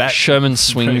 50-50, that Sherman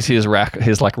swings his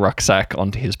rucksack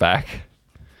onto his back.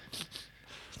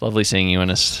 It's lovely seeing you,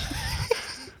 Ernest.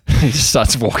 He just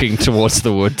starts walking towards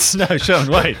the woods. No,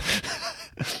 Sherman, wait.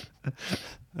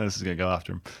 This is going to go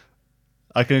after him.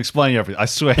 I can explain everything. I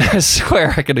swear. I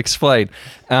swear I can explain.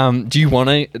 Do you want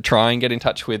to try and get in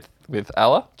touch with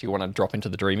Allah? Do you want to drop into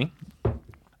the dreaming?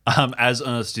 As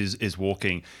Ernest is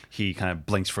walking, he kind of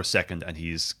blinks for a second, and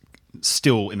he's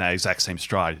still in that exact same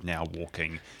stride, now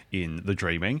walking in the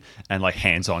dreaming, and like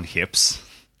hands on hips.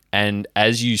 And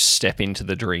as you step into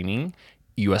the dreaming,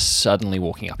 you are suddenly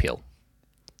walking uphill.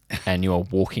 And you are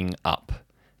walking up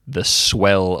the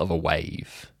swell of a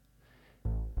wave.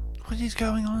 What is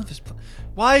going on with this place?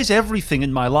 Why is everything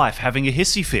in my life having a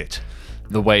hissy fit?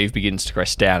 The wave begins to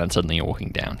crest down, and suddenly you're walking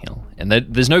downhill. And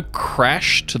there's no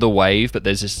crash to the wave, but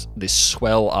there's this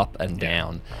swell up and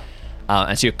down.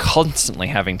 And so you're constantly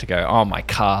having to go, oh, my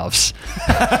calves.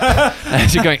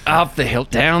 As you're going up the hill,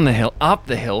 down the hill, up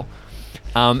the hill.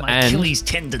 My Achilles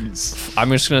tendons. I'm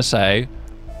just going to say,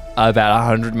 about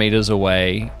 100 meters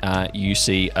away, you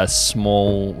see a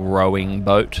small rowing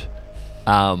boat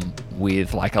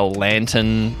with like a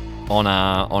lantern on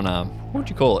a what would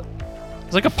you call it?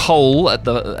 It's like a pole at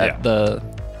the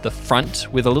front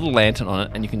with a little lantern on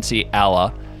it, and you can see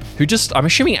Allah, who I'm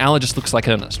assuming Allah just looks like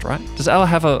Ernest, right? Does Allah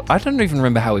have I don't even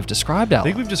remember how we've described Allah. I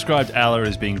think we've described Allah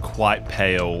as being quite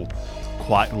pale,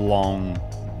 quite long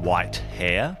white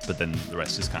hair, but then the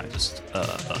rest is kind of just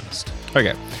Ernest.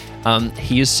 Okay.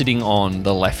 He is sitting on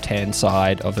the left-hand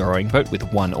side of the rowing boat with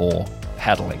one oar,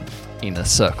 paddling in a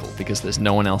circle because there's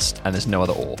no one else and there's no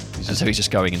other oar. So he's just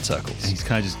going in circles. He's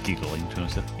kind of just giggling to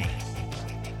himself.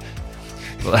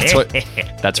 Well,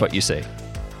 that's what you see.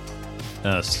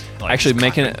 Actually,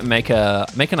 make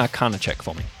an Arcana check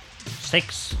for me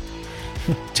 6.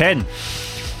 10.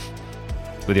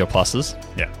 with your pluses.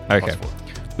 Yeah. Okay.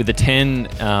 With the 10,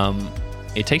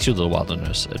 it takes you a little while to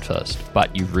notice at first,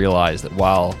 but you realize that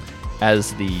while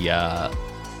as the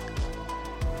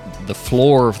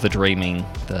floor of the dreaming,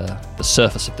 the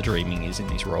surface of the dreaming is in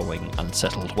these rolling,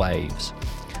 unsettled waves,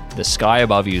 the sky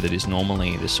above you that is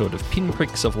normally this sort of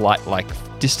pinpricks of light like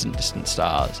distant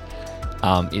stars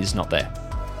is not there.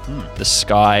 The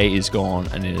sky is gone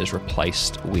and it is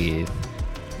replaced with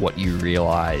what you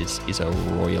realize is a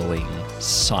roiling,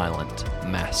 silent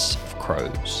mass of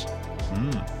crows.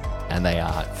 And they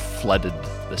are flooded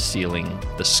the ceiling,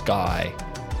 the sky.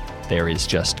 There is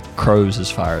just crows as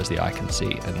far as the eye can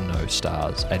see and no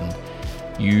stars. And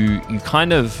you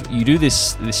do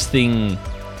this thing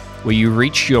where you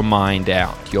reach your mind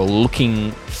out. You're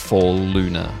looking for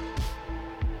Luna.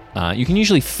 You can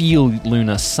usually feel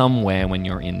Luna somewhere when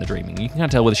you're in the dreaming. You can kind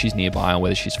of tell whether she's nearby or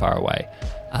whether she's far away.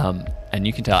 And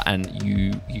you can tell, and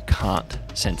you can't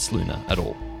sense Luna at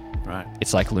all. Right.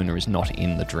 It's like Luna is not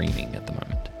in the dreaming at the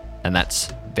moment. And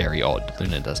that's very odd.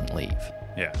 Luna doesn't leave.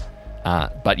 Yeah.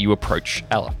 But you approach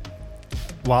Ella.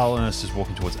 While Ernest is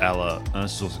walking towards Ella,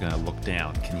 Ernest is also going to look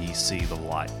down. Can he see the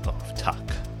light of Tuck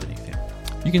beneath him?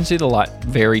 You can see the light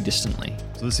very distantly.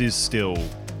 So this is still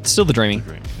It's still the dreaming.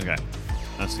 Okay.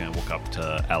 Ernest is going to walk up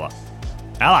to Ella.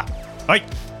 Ella! Wait!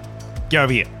 Get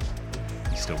over here.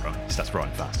 He's still running. He starts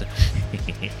running faster.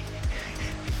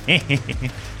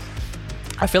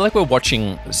 I feel like we're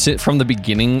watching from the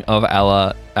beginning of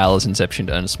Ella's inception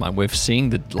to Ernest's mind. We're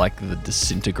seeing the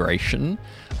disintegration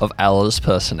of Ella's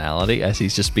personality as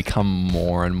he's just become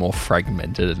more and more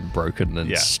fragmented and broken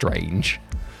and strange.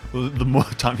 Well, the more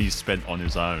time he's spent on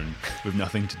his own with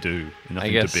nothing to do,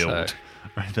 nothing to build, so.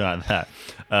 right like that.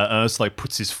 Ernest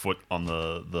puts his foot on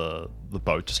the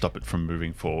boat to stop it from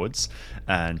moving forwards,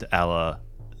 and Ella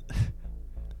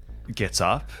gets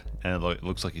up, and it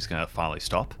looks like he's going to finally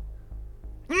stop.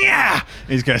 Yeah,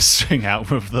 he's going to swing out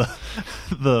with the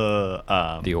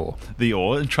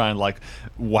oar and try and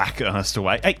whack Ernest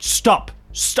away. Hey, stop!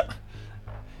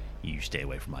 You stay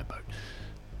away from my boat.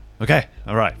 Okay,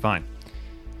 all right, fine.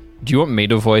 Do you want me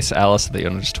to voice Alice so that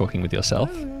you're not just talking with yourself?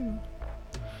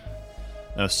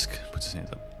 Ernest puts his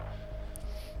hands up.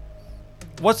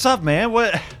 What's up, man?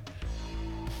 What?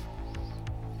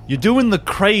 You're doing the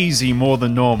crazy more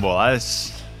than normal. You're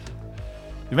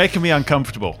making me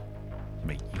uncomfortable.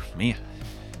 Me?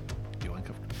 You're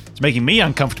uncomfortable. It's making me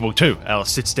uncomfortable too.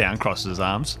 Alice sits down, crosses his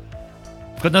arms.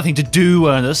 I've got nothing to do,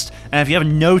 Ernest. And if you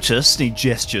haven't noticed, he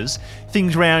gestures,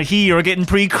 things around here are getting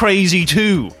pretty crazy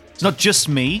too. It's not just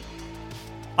me.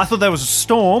 I thought there was a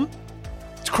storm.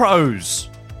 It's crows.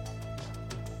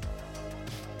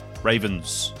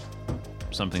 Ravens.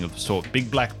 Something of the sort.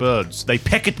 Big black birds. They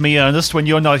peck at me, Ernest, when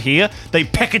you're not here. They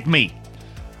peck at me.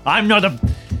 I'm not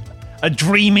a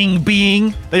dreaming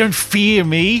being. They don't fear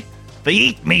me. They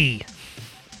eat me.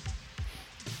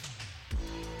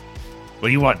 What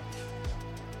do you want?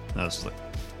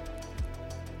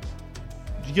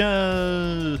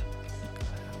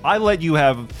 I let you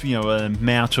have, an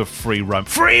amount of free roam.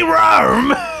 Free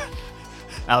roam!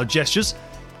 Our gestures.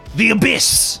 The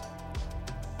abyss!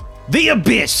 The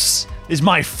abyss is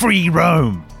my free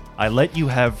roam. I let you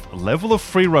have a level of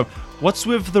free roam. What's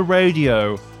with the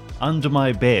radio under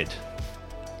my bed?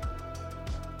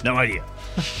 No idea.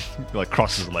 He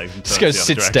crosses the legs and Just goes,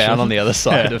 sits down on the other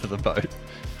side of the boat.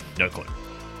 No clue.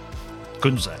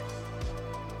 Couldn't say.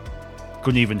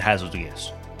 Couldn't even hazard a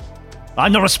guess.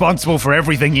 I'm not responsible for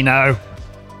everything, you know.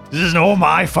 This isn't all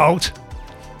my fault.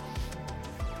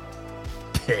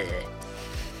 A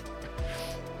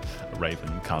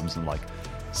raven comes and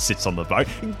sits on the boat.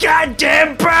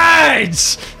 Goddamn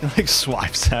birds! And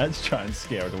swipes at it to try and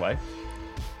scare it away.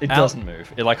 It doesn't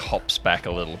move. It hops back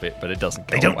a little bit, but it doesn't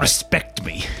go They don't away. respect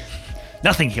me.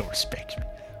 Nothing here respects me.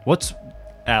 What's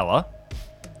Ella?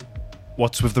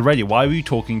 What's with the radio? Why were you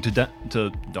talking to Day?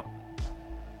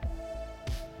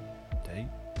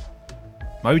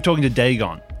 Why are we talking to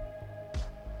Dagon?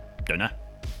 Don't know.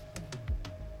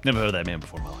 Never heard of that man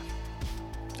before in my life.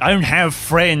 I don't have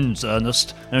friends,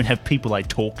 Ernest. I don't have people I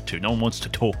talk to. No one wants to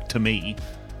talk to me.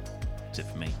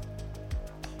 Except for me.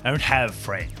 I don't have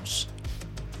friends.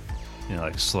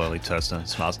 Slowly turns to him and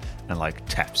smiles and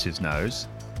taps his nose.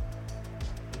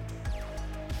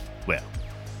 Well,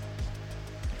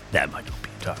 that might not be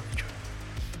entirely true.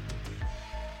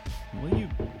 What are you...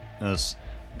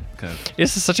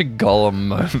 This is such a Gollum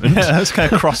moment. This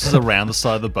kind of crosses around the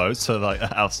side of the boat, so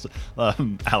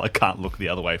Ella can't look the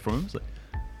other way from him. It's what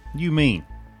do you mean?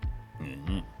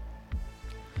 Mm-hmm.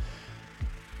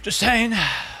 Just saying,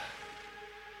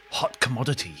 hot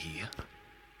commodity here.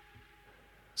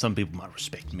 Some people might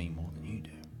respect me more than you do.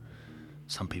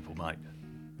 Some people might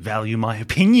value my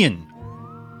opinion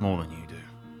more than you do.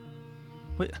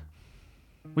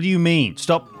 What do you mean?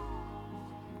 Stop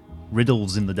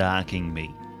riddles in the darking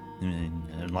me. I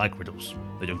don't like riddles.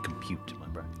 They don't compute in my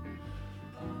brain.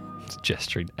 It's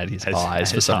gesturing at his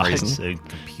eyes for some eyes reason. don't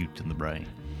compute in the brain.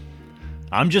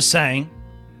 I'm just saying,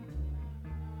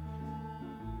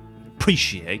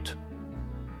 appreciate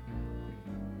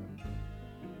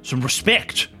some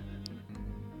respect.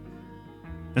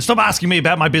 And stop asking me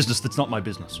about my business that's not my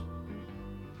business.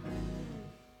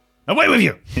 Away with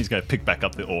you! He's going to pick back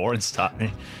up the oar and start.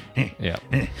 Yeah.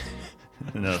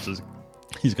 No,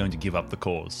 he's going to give up the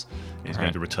cause. He's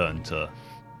going to return to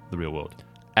the real world.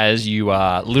 As you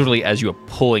are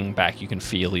pulling back, you can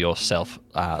feel yourself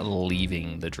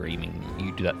leaving the dreaming.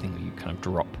 You do that thing where you kind of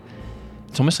drop.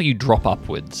 It's almost like you drop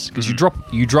upwards because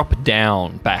you drop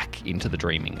down back into the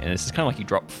dreaming, and it's kind of like you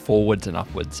drop forwards and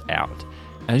upwards out.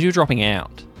 As you're dropping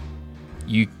out,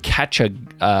 you catch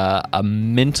a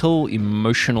mental,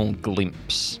 emotional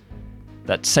glimpse.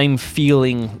 That same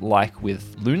feeling like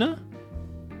with Luna,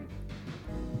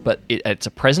 but it's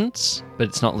a presence, but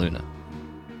it's not Luna.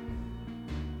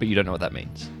 But you don't know what that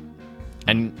means.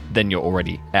 And then you're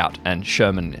already out, and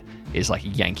Sherman is like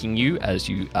yanking you as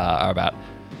you are about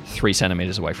 3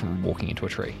 centimeters away from walking into a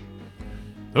tree.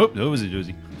 Oh, was it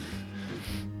Josie?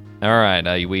 All right,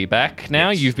 are we back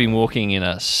now? Yes. You've been walking in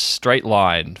a straight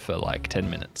line for like 10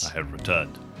 minutes. I have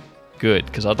returned. Good,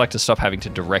 because I'd like to stop having to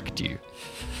direct you.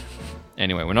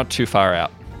 Anyway, we're not too far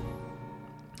out.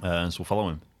 So we'll follow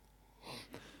him.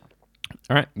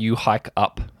 All right, you hike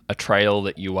up a trail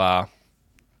that you are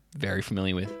very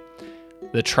familiar with.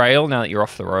 The trail, now that you're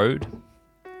off the road,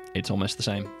 it's almost the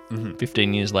same.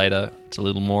 15 years later, it's a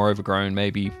little more overgrown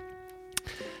maybe.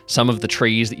 Some of the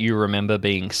trees that you remember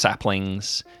being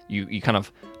saplings, you kind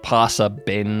of pass a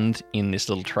bend in this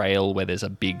little trail where there's a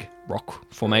big rock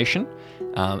formation,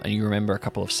 and you remember a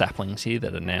couple of saplings here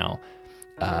that are now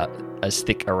as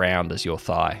thick around as your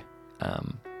thigh.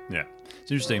 Yeah.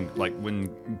 It's interesting, like when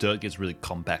dirt gets really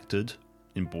compacted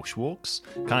in bushwalks,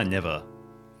 kind of never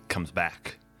comes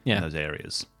back in those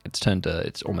areas. It's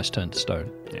almost turned to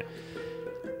stone.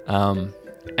 Yeah.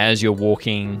 As you're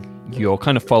walking, you're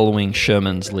kind of following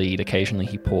Sherman's lead. Occasionally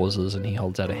he pauses and he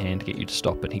holds out a hand to get you to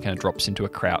stop, and he kind of drops into a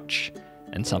crouch,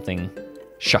 and something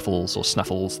shuffles or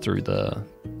snuffles through the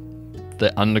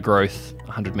undergrowth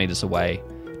 100 meters away,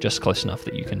 just close enough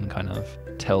that you can kind of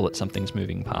tell that something's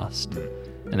moving past.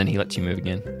 And then he lets you move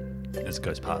again. As it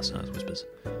goes past, and it whispers,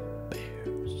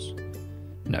 bears.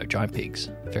 No, giant pigs.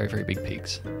 Very, very big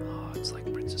pigs. Oh, it's like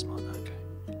Princess Mononoke.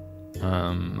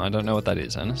 I don't know what that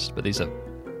is, Ernest, but these are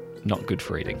not good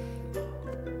for eating.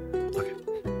 Okay.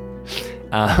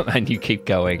 And you keep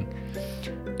going.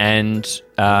 And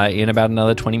in about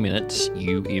another 20 minutes,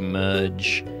 you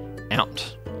emerge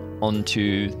out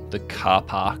onto the car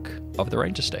park of the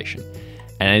ranger station.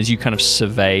 And as you kind of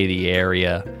survey the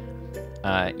area,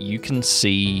 you can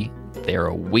see there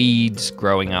are weeds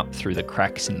growing up through the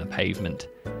cracks in the pavement.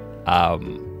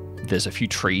 There's a few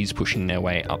trees pushing their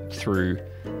way up through.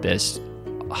 There's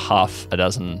half a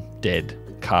dozen dead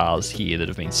cars here that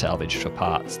have been salvaged for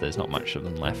parts. There's not much of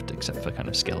them left except for kind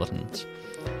of skeletons.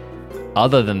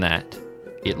 Other than that,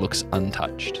 it looks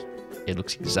untouched. It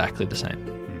looks exactly the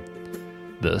same.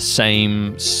 The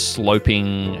same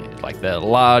sloping, like the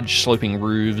large sloping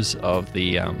roofs of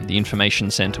the information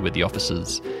center with the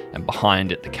offices, and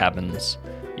behind it the cabins.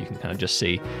 You can kind of just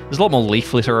see there's a lot more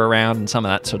leaf litter around and some of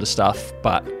that sort of stuff,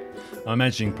 but I'm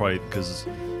imagining probably because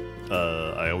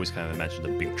I always kind of imagined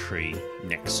a big tree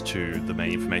next to the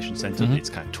main information center. It's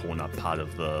kind of torn up part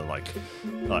of the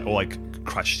or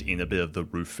crushed in a bit of the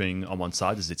roofing on one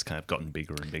side as it's kind of gotten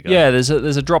bigger and bigger. Yeah, there's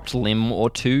a dropped limb or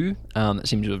two that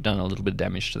seems to have done a little bit of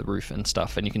damage to the roof and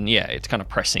stuff. And you can, it's kind of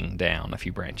pressing down. A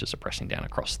few branches are pressing down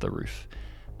across the roof.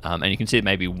 And you can see that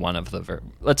maybe one of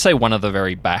the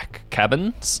very back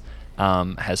cabins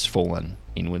has fallen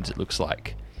inwards, it looks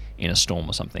like, in a storm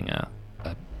or something. A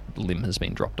limb has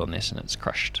been dropped on this and it's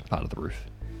crushed part of the roof.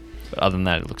 But other than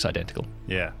that, it looks identical.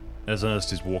 Yeah. As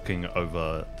Ernest is walking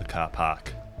over the car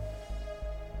park,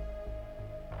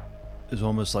 it's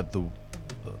almost like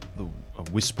a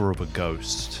whisper of a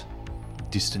ghost,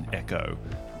 distant echo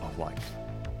of like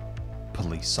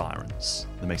police sirens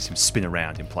that makes him spin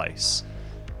around in place.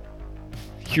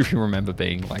 You remember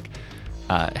being like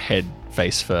head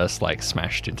face first, like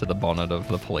smashed into the bonnet of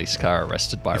the police car,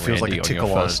 arrested by It feels Randy like a on your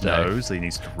tickle on his first day. nose that he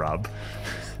needs to rub.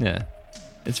 Yeah,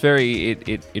 it's very.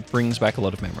 It brings back a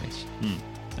lot of memories,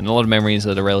 and a lot of memories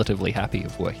that are relatively happy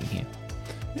of working here.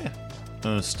 Yeah.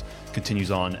 Ernest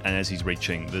continues on, and as he's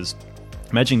reaching, there's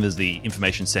the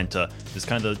information center. There's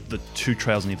kind of the two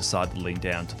trails on either side that lean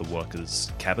down to the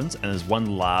workers' cabins, and there's one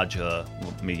larger,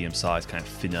 medium-sized, kind of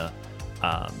thinner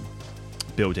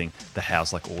building that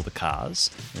house like all the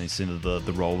cars, and he's seen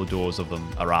the roller doors of them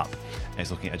are up, and he's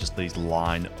looking at just these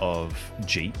line of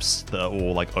Jeeps that are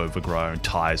all like overgrown,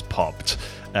 tires popped,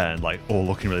 and like all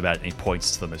looking really bad, and he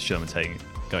points to them as Sherman's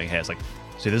going here. It's like,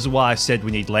 see, this is why I said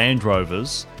we need Land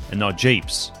Rovers and not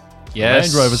Jeeps.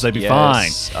 Yes, Land Rovers, they'd be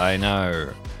fine. I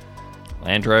know.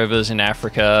 Land Rovers in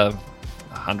Africa,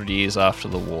 100 years after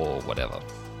the war, whatever.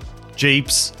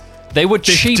 Jeeps, They were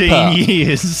 15 cheaper.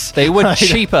 years. They were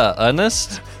cheaper,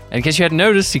 Ernest. And in case you hadn't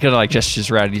noticed, he kind of like gestures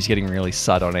around. He's getting really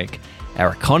sardonic.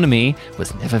 Our economy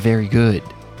was never very good.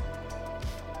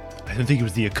 I don't think it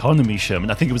was the economy,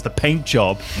 Sherman. I think it was the paint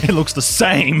job. It looks the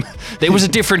same. There was a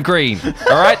different green,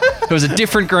 all right? There was a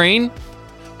different green.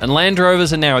 And Land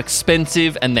Rovers are now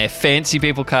expensive and they're fancy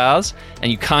people cars,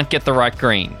 and you can't get the right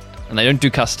green. And they don't do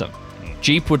custom.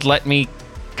 Jeep would let me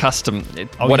custom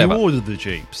it, whatever. You ordered the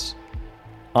Jeeps.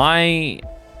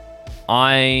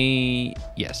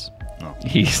 Yes. Oh.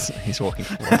 He's walking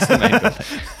towards the main building.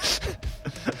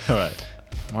 All right.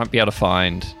 Might be able to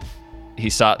find.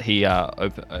 Is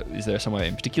there somewhere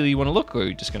in particular you want to look, or are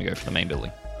you just going to go for the main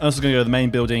building? I'm also going to go to the main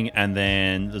building, and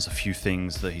then there's a few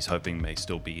things that he's hoping may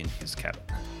still be in his cabin.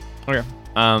 Okay.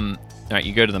 All right,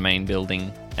 you go to the main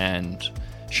building, and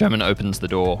Sherman opens the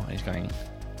door. And he's going,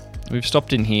 "We've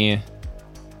stopped in here.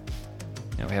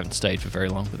 We haven't stayed for very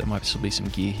long, but there might still be some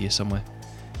gear here somewhere."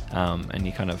 And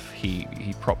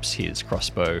he props his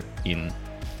crossbow in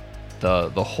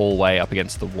the hallway up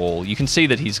against the wall. You can see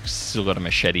that he's still got a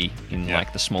machete in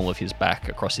like the small of his back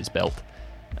across his belt.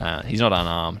 He's not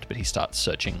unarmed, but he starts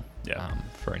searching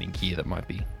for any gear that might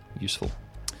be useful.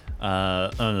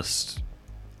 Ernest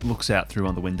looks out through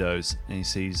one of the windows, and he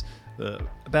sees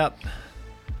about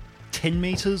 10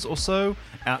 meters or so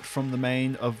out from the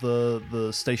main of the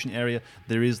station area,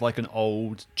 there is like an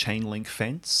old chain link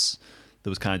fence that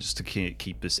was kind of just to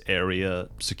keep this area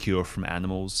secure from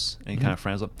animals. And he kind of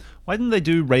frowns up. Why didn't they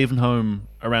do Ravenholm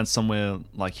around somewhere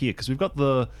like here? Because he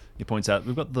points out,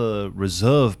 we've got the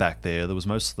reserve back there that was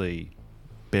mostly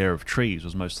bare of trees,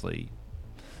 was mostly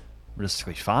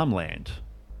realistically farmland.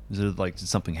 Is it like, did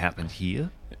something happen here?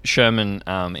 Sherman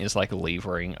is like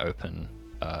levering open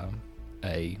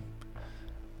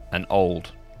an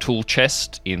old tool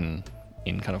chest in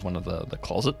kind of one of the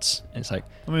closets. And it's like,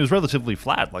 I mean, it was relatively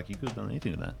flat, like you could have done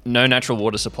anything with that. No natural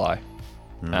water supply.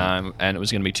 And it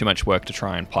was going to be too much work to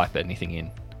try and pipe anything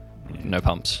in. No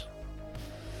pumps.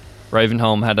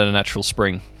 Ravenholm had a natural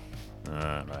spring.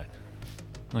 Right.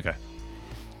 Okay.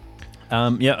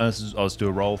 I'll just do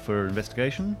a roll for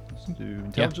investigation. Let's do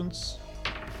intelligence.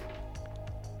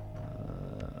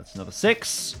 That's another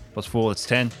 6. Plus 4, that's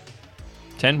 10.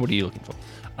 10? What are you looking for?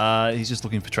 He's just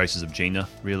looking for traces of Gina,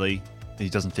 really. He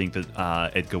doesn't think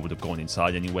that Edgar would have gone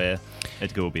inside anywhere.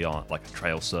 Edgar will be on like a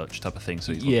trail search type of thing,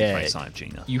 so he's looking for a sign of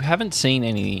Gina. You haven't seen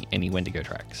any Wendigo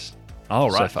tracks. Oh,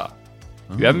 right. So far.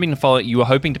 You haven't been following. You were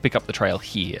hoping to pick up the trail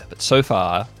here, but so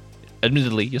far,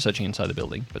 admittedly, you're searching inside the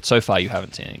building, but so far you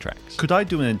haven't seen any tracks. Could I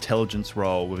do an intelligence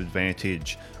roll with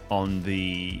advantage on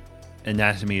the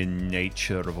anatomy and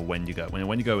nature of a Wendigo? When a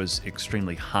Wendigo is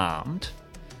extremely harmed,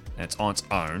 and it's on its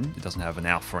own, it doesn't have an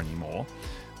alpha anymore,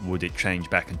 would it change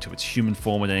back into its human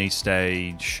form at any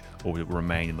stage, or would it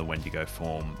remain in the Wendigo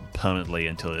form permanently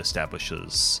until it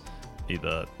establishes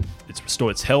either it's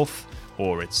restored its health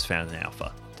or it's found an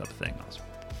alpha type of thing?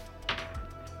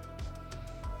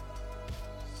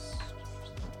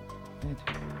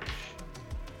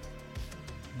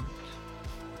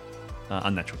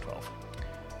 Unnatural 12.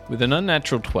 With an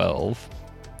unnatural 12,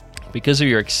 because of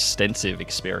your extensive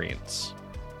experience,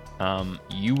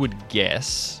 you would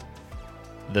guess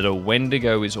that a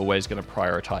Wendigo is always going to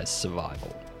prioritize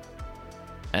survival.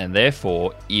 And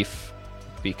therefore, if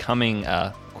becoming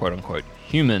a quote-unquote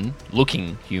human,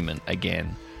 looking human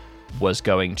again, was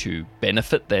going to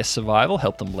benefit their survival,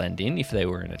 help them blend in, if they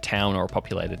were in a town or a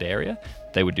populated area,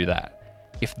 they would do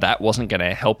that. If that wasn't going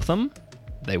to help them,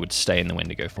 they would stay in the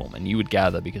Wendigo form. And you would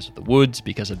gather, because of the woods,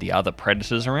 because of the other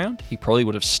predators around, he probably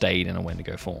would have stayed in a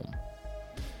Wendigo form.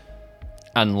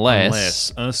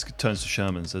 Unless Ernest turns to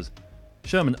Sherman and says,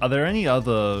 Sherman, are there any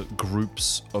other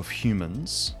groups of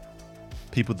humans,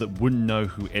 people that wouldn't know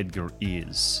who Edgar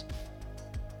is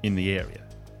in the area?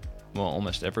 Well,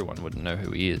 almost everyone wouldn't know who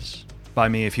he is. By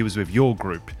me, if he was with your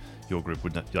group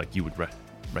would know, like you would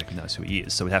recognize who he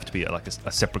is. So it would have to be like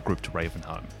a separate group to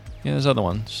Ravenholm. Yeah, there's other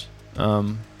ones.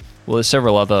 Well, there's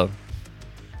several other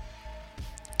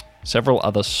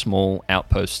small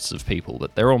outposts of people,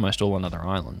 but they're almost all on other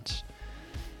islands.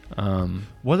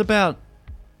 What about...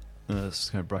 Let's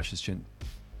kind of brush his chin.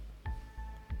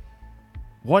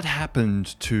 What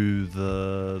happened to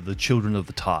the Children of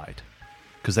the Tide?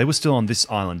 Because they were still on this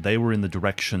island. They were in the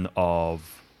direction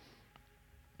of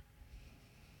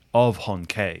Hon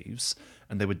Caves,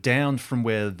 and they were down from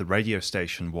where the radio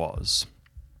station was.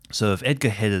 So if Edgar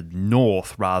headed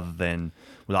north rather than...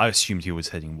 Well, I assumed he was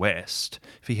heading west.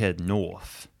 If he headed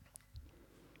north,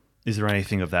 is there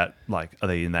anything of that? Like, are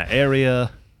they in that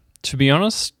area? To be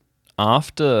honest,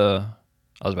 after...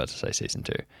 I was about to say season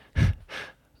 2.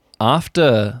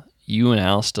 After you and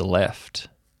Alistair left,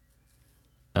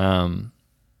 for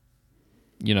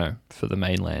the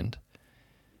mainland,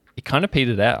 it kind of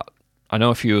petered out. I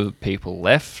know a few people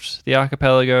left the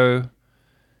archipelago.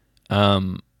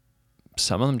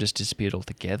 Some of them just disappeared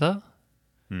altogether.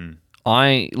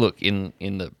 I look in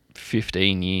the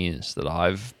 15 years that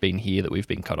I've been here, that we've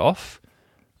been cut off,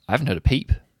 I haven't heard a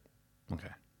peep. Okay.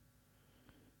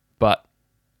 But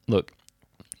look,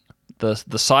 the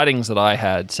sightings that I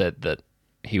had said that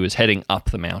he was heading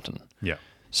up the mountain. Yeah.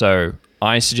 So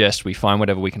I suggest we find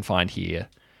whatever we can find here,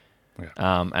 Okay.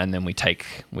 and then we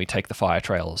take the fire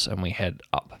trails and we head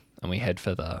up and we head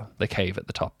for the cave at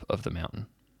the top of the mountain.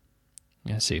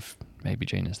 Yeah, see if maybe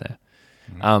Gina's there.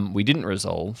 We didn't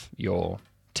resolve your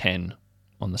 10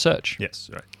 on the search. Yes.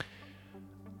 Right.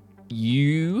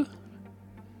 You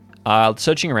are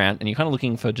searching around and you're kind of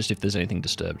looking for just if there's anything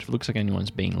disturbed. If it looks like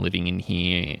anyone's been living in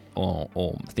here or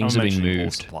things have been All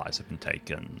moved. supplies have been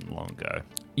taken long ago.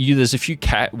 There's a few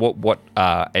what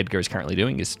Edgar is currently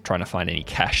doing is trying to find any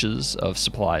caches of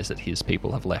supplies that his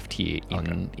people have left here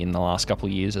in the last couple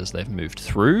of years as they've moved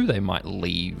through. They might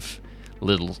leave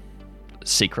little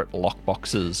secret lock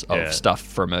boxes of stuff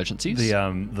for emergencies.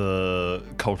 The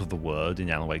Cult of the Word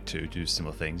in Alan Wake 2 do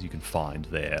similar things. You can find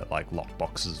their like lock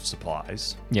boxes of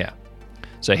supplies. Yeah.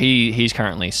 So he's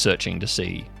currently searching to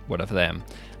see whatever them.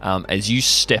 As you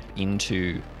step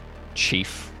into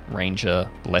Chief Ranger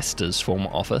Lester's former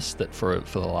office, that for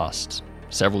the last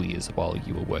several years while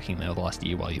you were working there, the last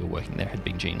year while you were working there had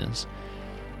been Gina's.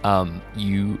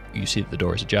 You see that the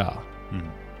door is ajar,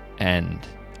 and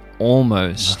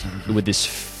almost with this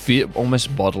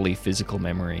almost bodily physical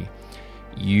memory,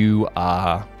 you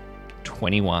are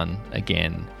 21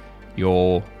 again.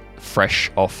 You're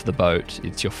fresh off the boat.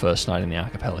 It's your first night in the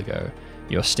archipelago.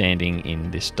 You're standing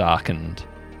in this darkened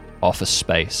office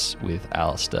space with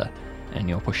Alistair, and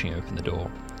you're pushing open the door.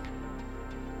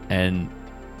 And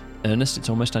Ernest, it's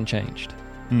almost unchanged.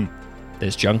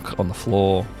 There's junk on the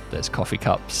floor. There's coffee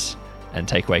cups and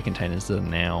takeaway containers that are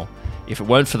now, if it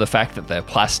weren't for the fact that they're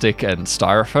plastic and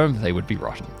styrofoam, they would be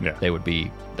rotten. Yeah. They would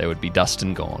be dust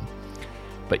and gone.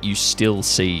 But you still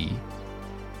see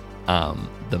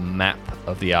the map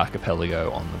of the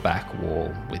archipelago on the back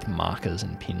wall with markers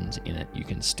and pins in it. You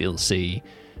can still see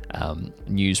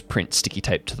newsprint sticky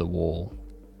taped to the wall.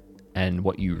 And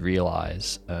what you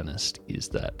realize, Ernest, is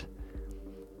that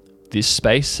this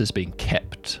space has been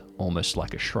kept almost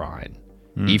like a shrine.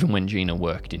 Even when Gina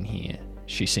worked in here,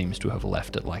 she seems to have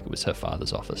left it like it was her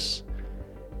father's office.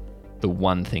 The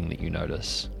one thing that you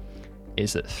notice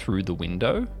is that through the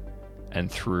window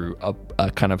and through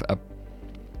a kind of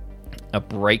a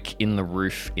break in the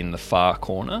roof in the far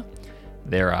corner,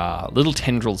 there are little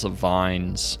tendrils of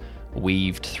vines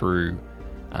weaved through,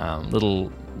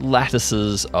 little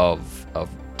lattices of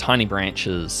tiny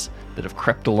branches that have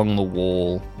crept along the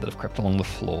wall, that have crept along the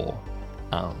floor.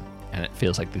 And it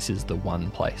feels like this is the one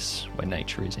place where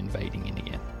nature is invading in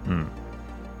again.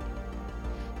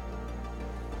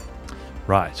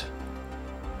 Right.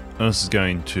 Ernest is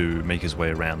going to make his way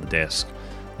around the desk,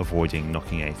 avoiding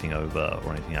knocking anything over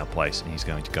or anything out of place, and he's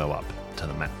going to go up to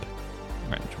the map.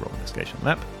 Right, to roll investigation on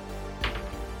the map.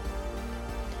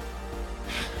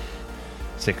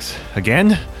 6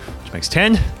 again, which makes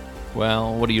 10.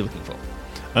 Well, what are you looking for?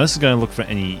 Ernest is going to look for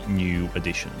any new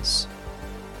additions.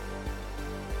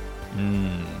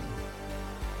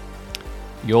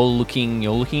 You're looking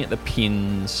at the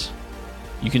pins.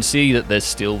 You can see that there's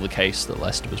still the case that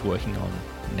Lester was working on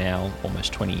now,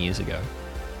 almost 20 years ago.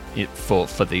 For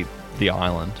the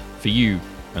island. For you,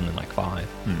 only like 5.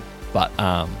 But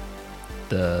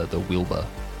the Wilbur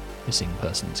missing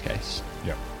persons case.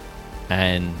 Yeah.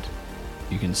 And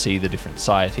you can see the different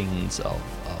sightings of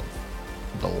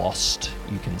the lost.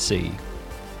 You can see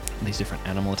these different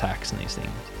animal attacks and these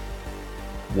things.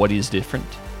 What is different,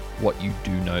 what you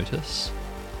do notice,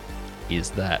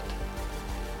 is that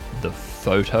the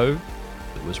photo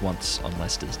that was once on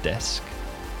Lester's desk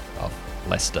of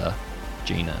Lester,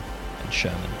 Gina, and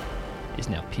Sherman is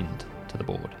now pinned to the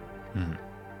board.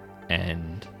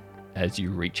 And as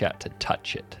you reach out to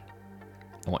touch it,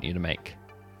 I want you to make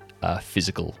a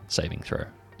physical saving throw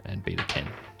and beat a 10.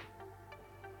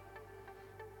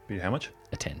 Beat how much?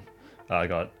 A 10. I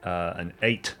got an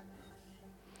 8.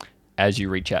 as you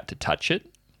reach out to touch it,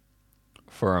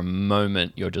 for a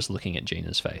moment, you're just looking at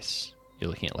Gina's face. You're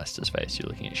looking at Lester's face. You're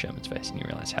looking at Sherman's face, and you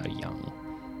realize how young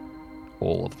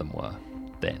all of them were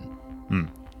then.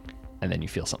 And then you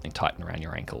feel something tighten around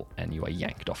your ankle, and you are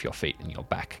yanked off your feet, and your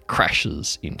back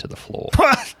crashes into the floor,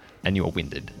 and you are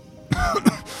winded.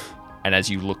 And as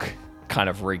you look, kind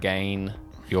of regain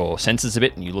your senses a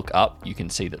bit, and you look up, you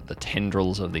can see that the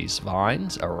tendrils of these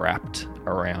vines are wrapped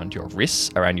around your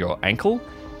wrists, around your ankle,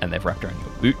 and they've wrapped around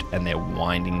your boot, and they're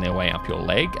winding their way up your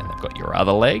leg, and they've got your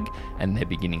other leg, and they're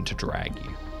beginning to drag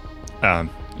you.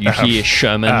 You hear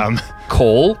Sherman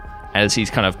call as he's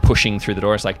kind of pushing through the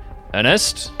door. It's like,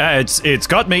 Ernest? It's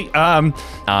got me. You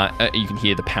can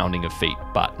hear the pounding of feet,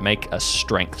 but make a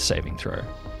strength saving throw.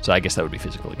 So I guess that would be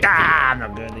physical again. I'm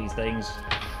not good at these things.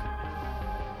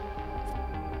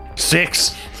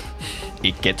 6.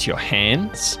 It gets your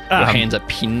hands. Your hands are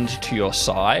pinned to your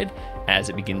side as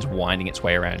it begins winding its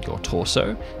way around your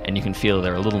torso, and you can feel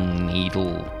there are little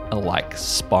needle-like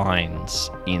spines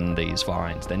in these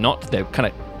vines. They're kind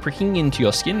of pricking into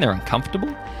your skin. They're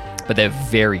uncomfortable, but they're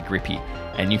very grippy.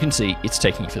 And you can see it's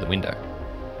taking you for the window.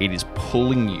 It is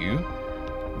pulling you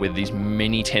with these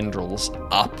many tendrils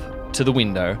up to the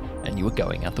window, and you are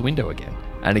going out the window again.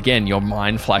 And again, your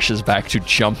mind flashes back to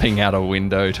jumping out a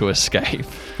window to escape.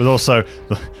 But also,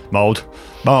 mold.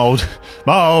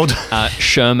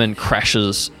 Sherman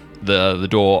crashes the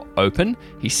door open.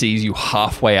 He sees you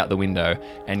halfway out the window,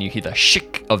 and you hear the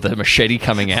shick of the machete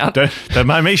coming out. Don't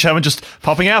mind me, Sherman, just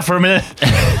popping out for a minute.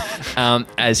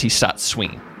 As he starts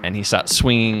swinging. And he starts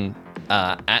swinging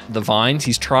at the vines.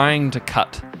 He's trying to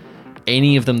cut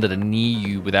any of them that are near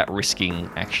you without risking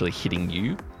actually hitting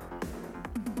you.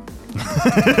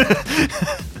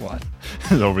 What?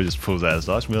 Aubrey just pulls out his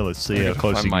dice. Well, let's see how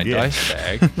close you can get. My dice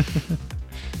bag.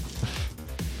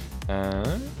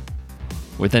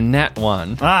 With a nat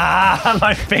 1.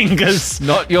 My fingers.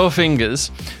 Not your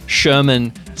fingers.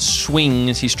 Sherman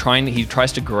swings. He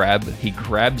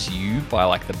grabs you by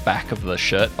like the back of the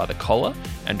shirt, by the collar,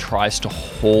 and tries to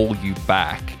haul you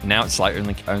back. Now it's like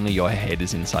only your head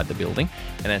is inside the building.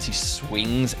 And as he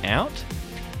swings out,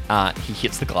 he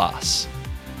hits the glass.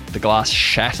 The glass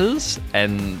shatters,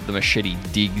 and the machete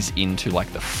digs into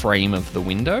like the frame of the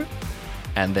window.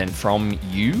 And then from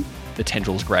you, the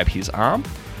tendrils grab his arm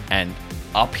and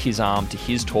up his arm to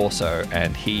his torso,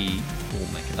 and he will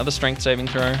make another strength saving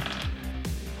throw.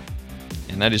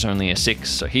 And that is only a 6,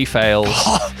 so he fails.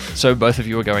 So both of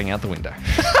you are going out the window.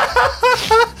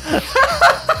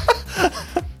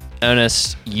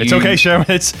 Ernest, It's okay, Sherman.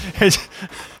 It's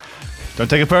don't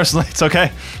take it personally. It's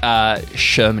okay.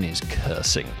 Sherman is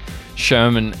cursing.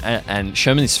 Sherman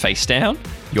is face down.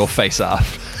 You're face up.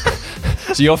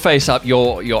 So you're face up.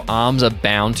 Your arms are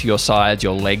bound to your sides.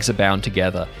 Your legs are bound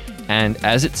together. And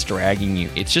as it's dragging you,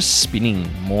 it's just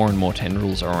spinning more and more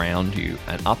tendrils around you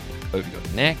and up over your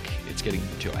neck. It's getting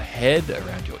into your head,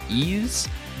 around your ears.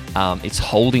 It's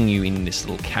holding you in this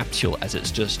little capsule as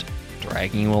it's just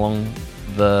dragging you along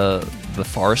the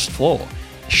forest floor.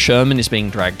 Sherman is being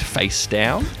dragged face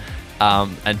down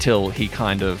until he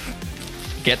kind of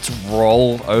gets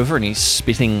rolled over and he's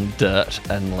spitting dirt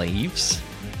and leaves.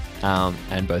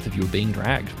 And both of you are being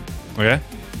dragged. Okay.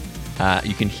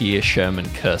 You can hear Sherman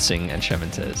cursing, and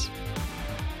Sherman says,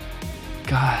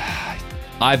 God,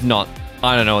 I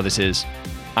don't know what this is.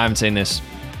 I haven't seen this.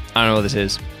 I don't know what this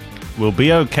is. We'll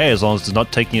be okay as long as it's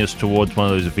not taking us towards one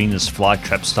of those Venus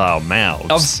flytrap style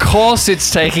mouths. Of course it's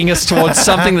taking us towards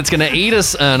something that's going to eat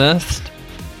us, Ernest.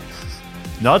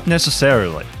 Not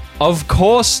necessarily. Of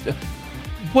course.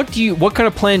 What kind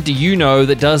of plant do you know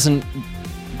that doesn't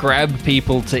grab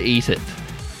people to eat it?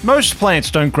 Most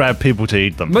plants don't grab people to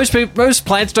eat them. Most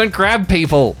plants don't grab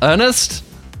people, Ernest.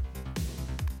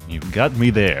 You've got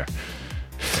me there.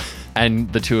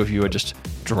 And the two of you are just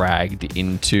dragged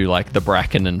into like the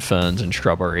bracken and ferns and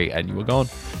shrubbery, and you were gone.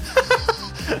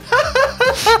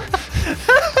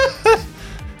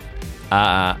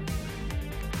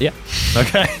 Yeah.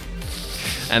 Okay.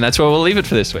 And that's where we'll leave it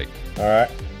for this week. All right.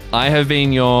 I have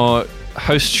been your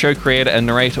host, show creator, and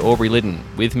narrator, Aubrey Liddon.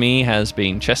 With me has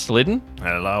been Chester Liddon.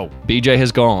 Hello. BJ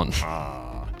has gone.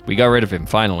 We got rid of him,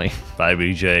 finally. Bye,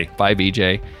 BJ. Bye,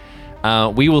 BJ.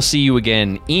 We will see you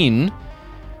again in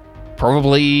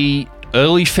probably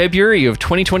early February of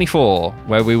 2024,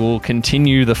 where we will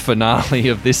continue the finale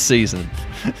of this season.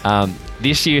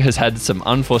 This year has had some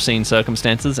unforeseen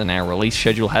circumstances, and our release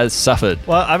schedule has suffered.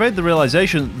 Well, I made the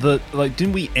realization that, like,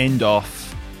 didn't we end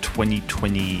off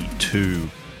 2022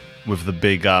 with the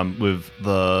big, with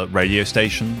the radio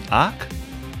station arc?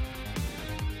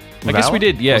 I guess we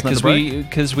did, yeah, Wasn't that the break?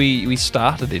 because we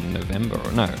started in November,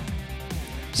 or no,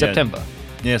 September.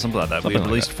 Yeah, something like that. We have Something at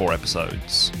like least that. 4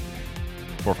 episodes.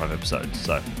 4 or 5 episodes.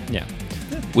 So Yeah.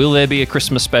 Will there be a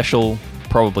Christmas special?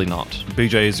 Probably not.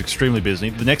 BJ is extremely busy.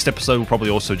 The next episode will probably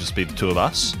also just be the 2 of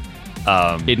us.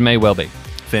 It may well be.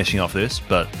 Finishing off this,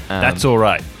 but that's all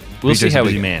right. We'll BJ's see how a we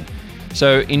busy go. man.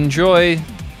 So enjoy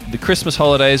the Christmas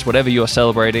holidays, whatever you are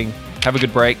celebrating. Have a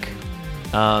good break.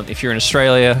 If you're in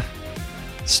Australia,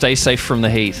 stay safe from the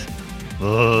heat.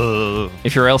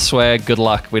 If you're elsewhere, good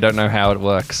luck. We don't know how it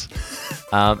works.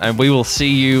 And we will see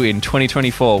you in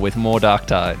 2024 with more Dark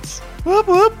Tides. Whoop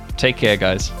whoop. Take care,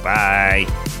 guys. Bye.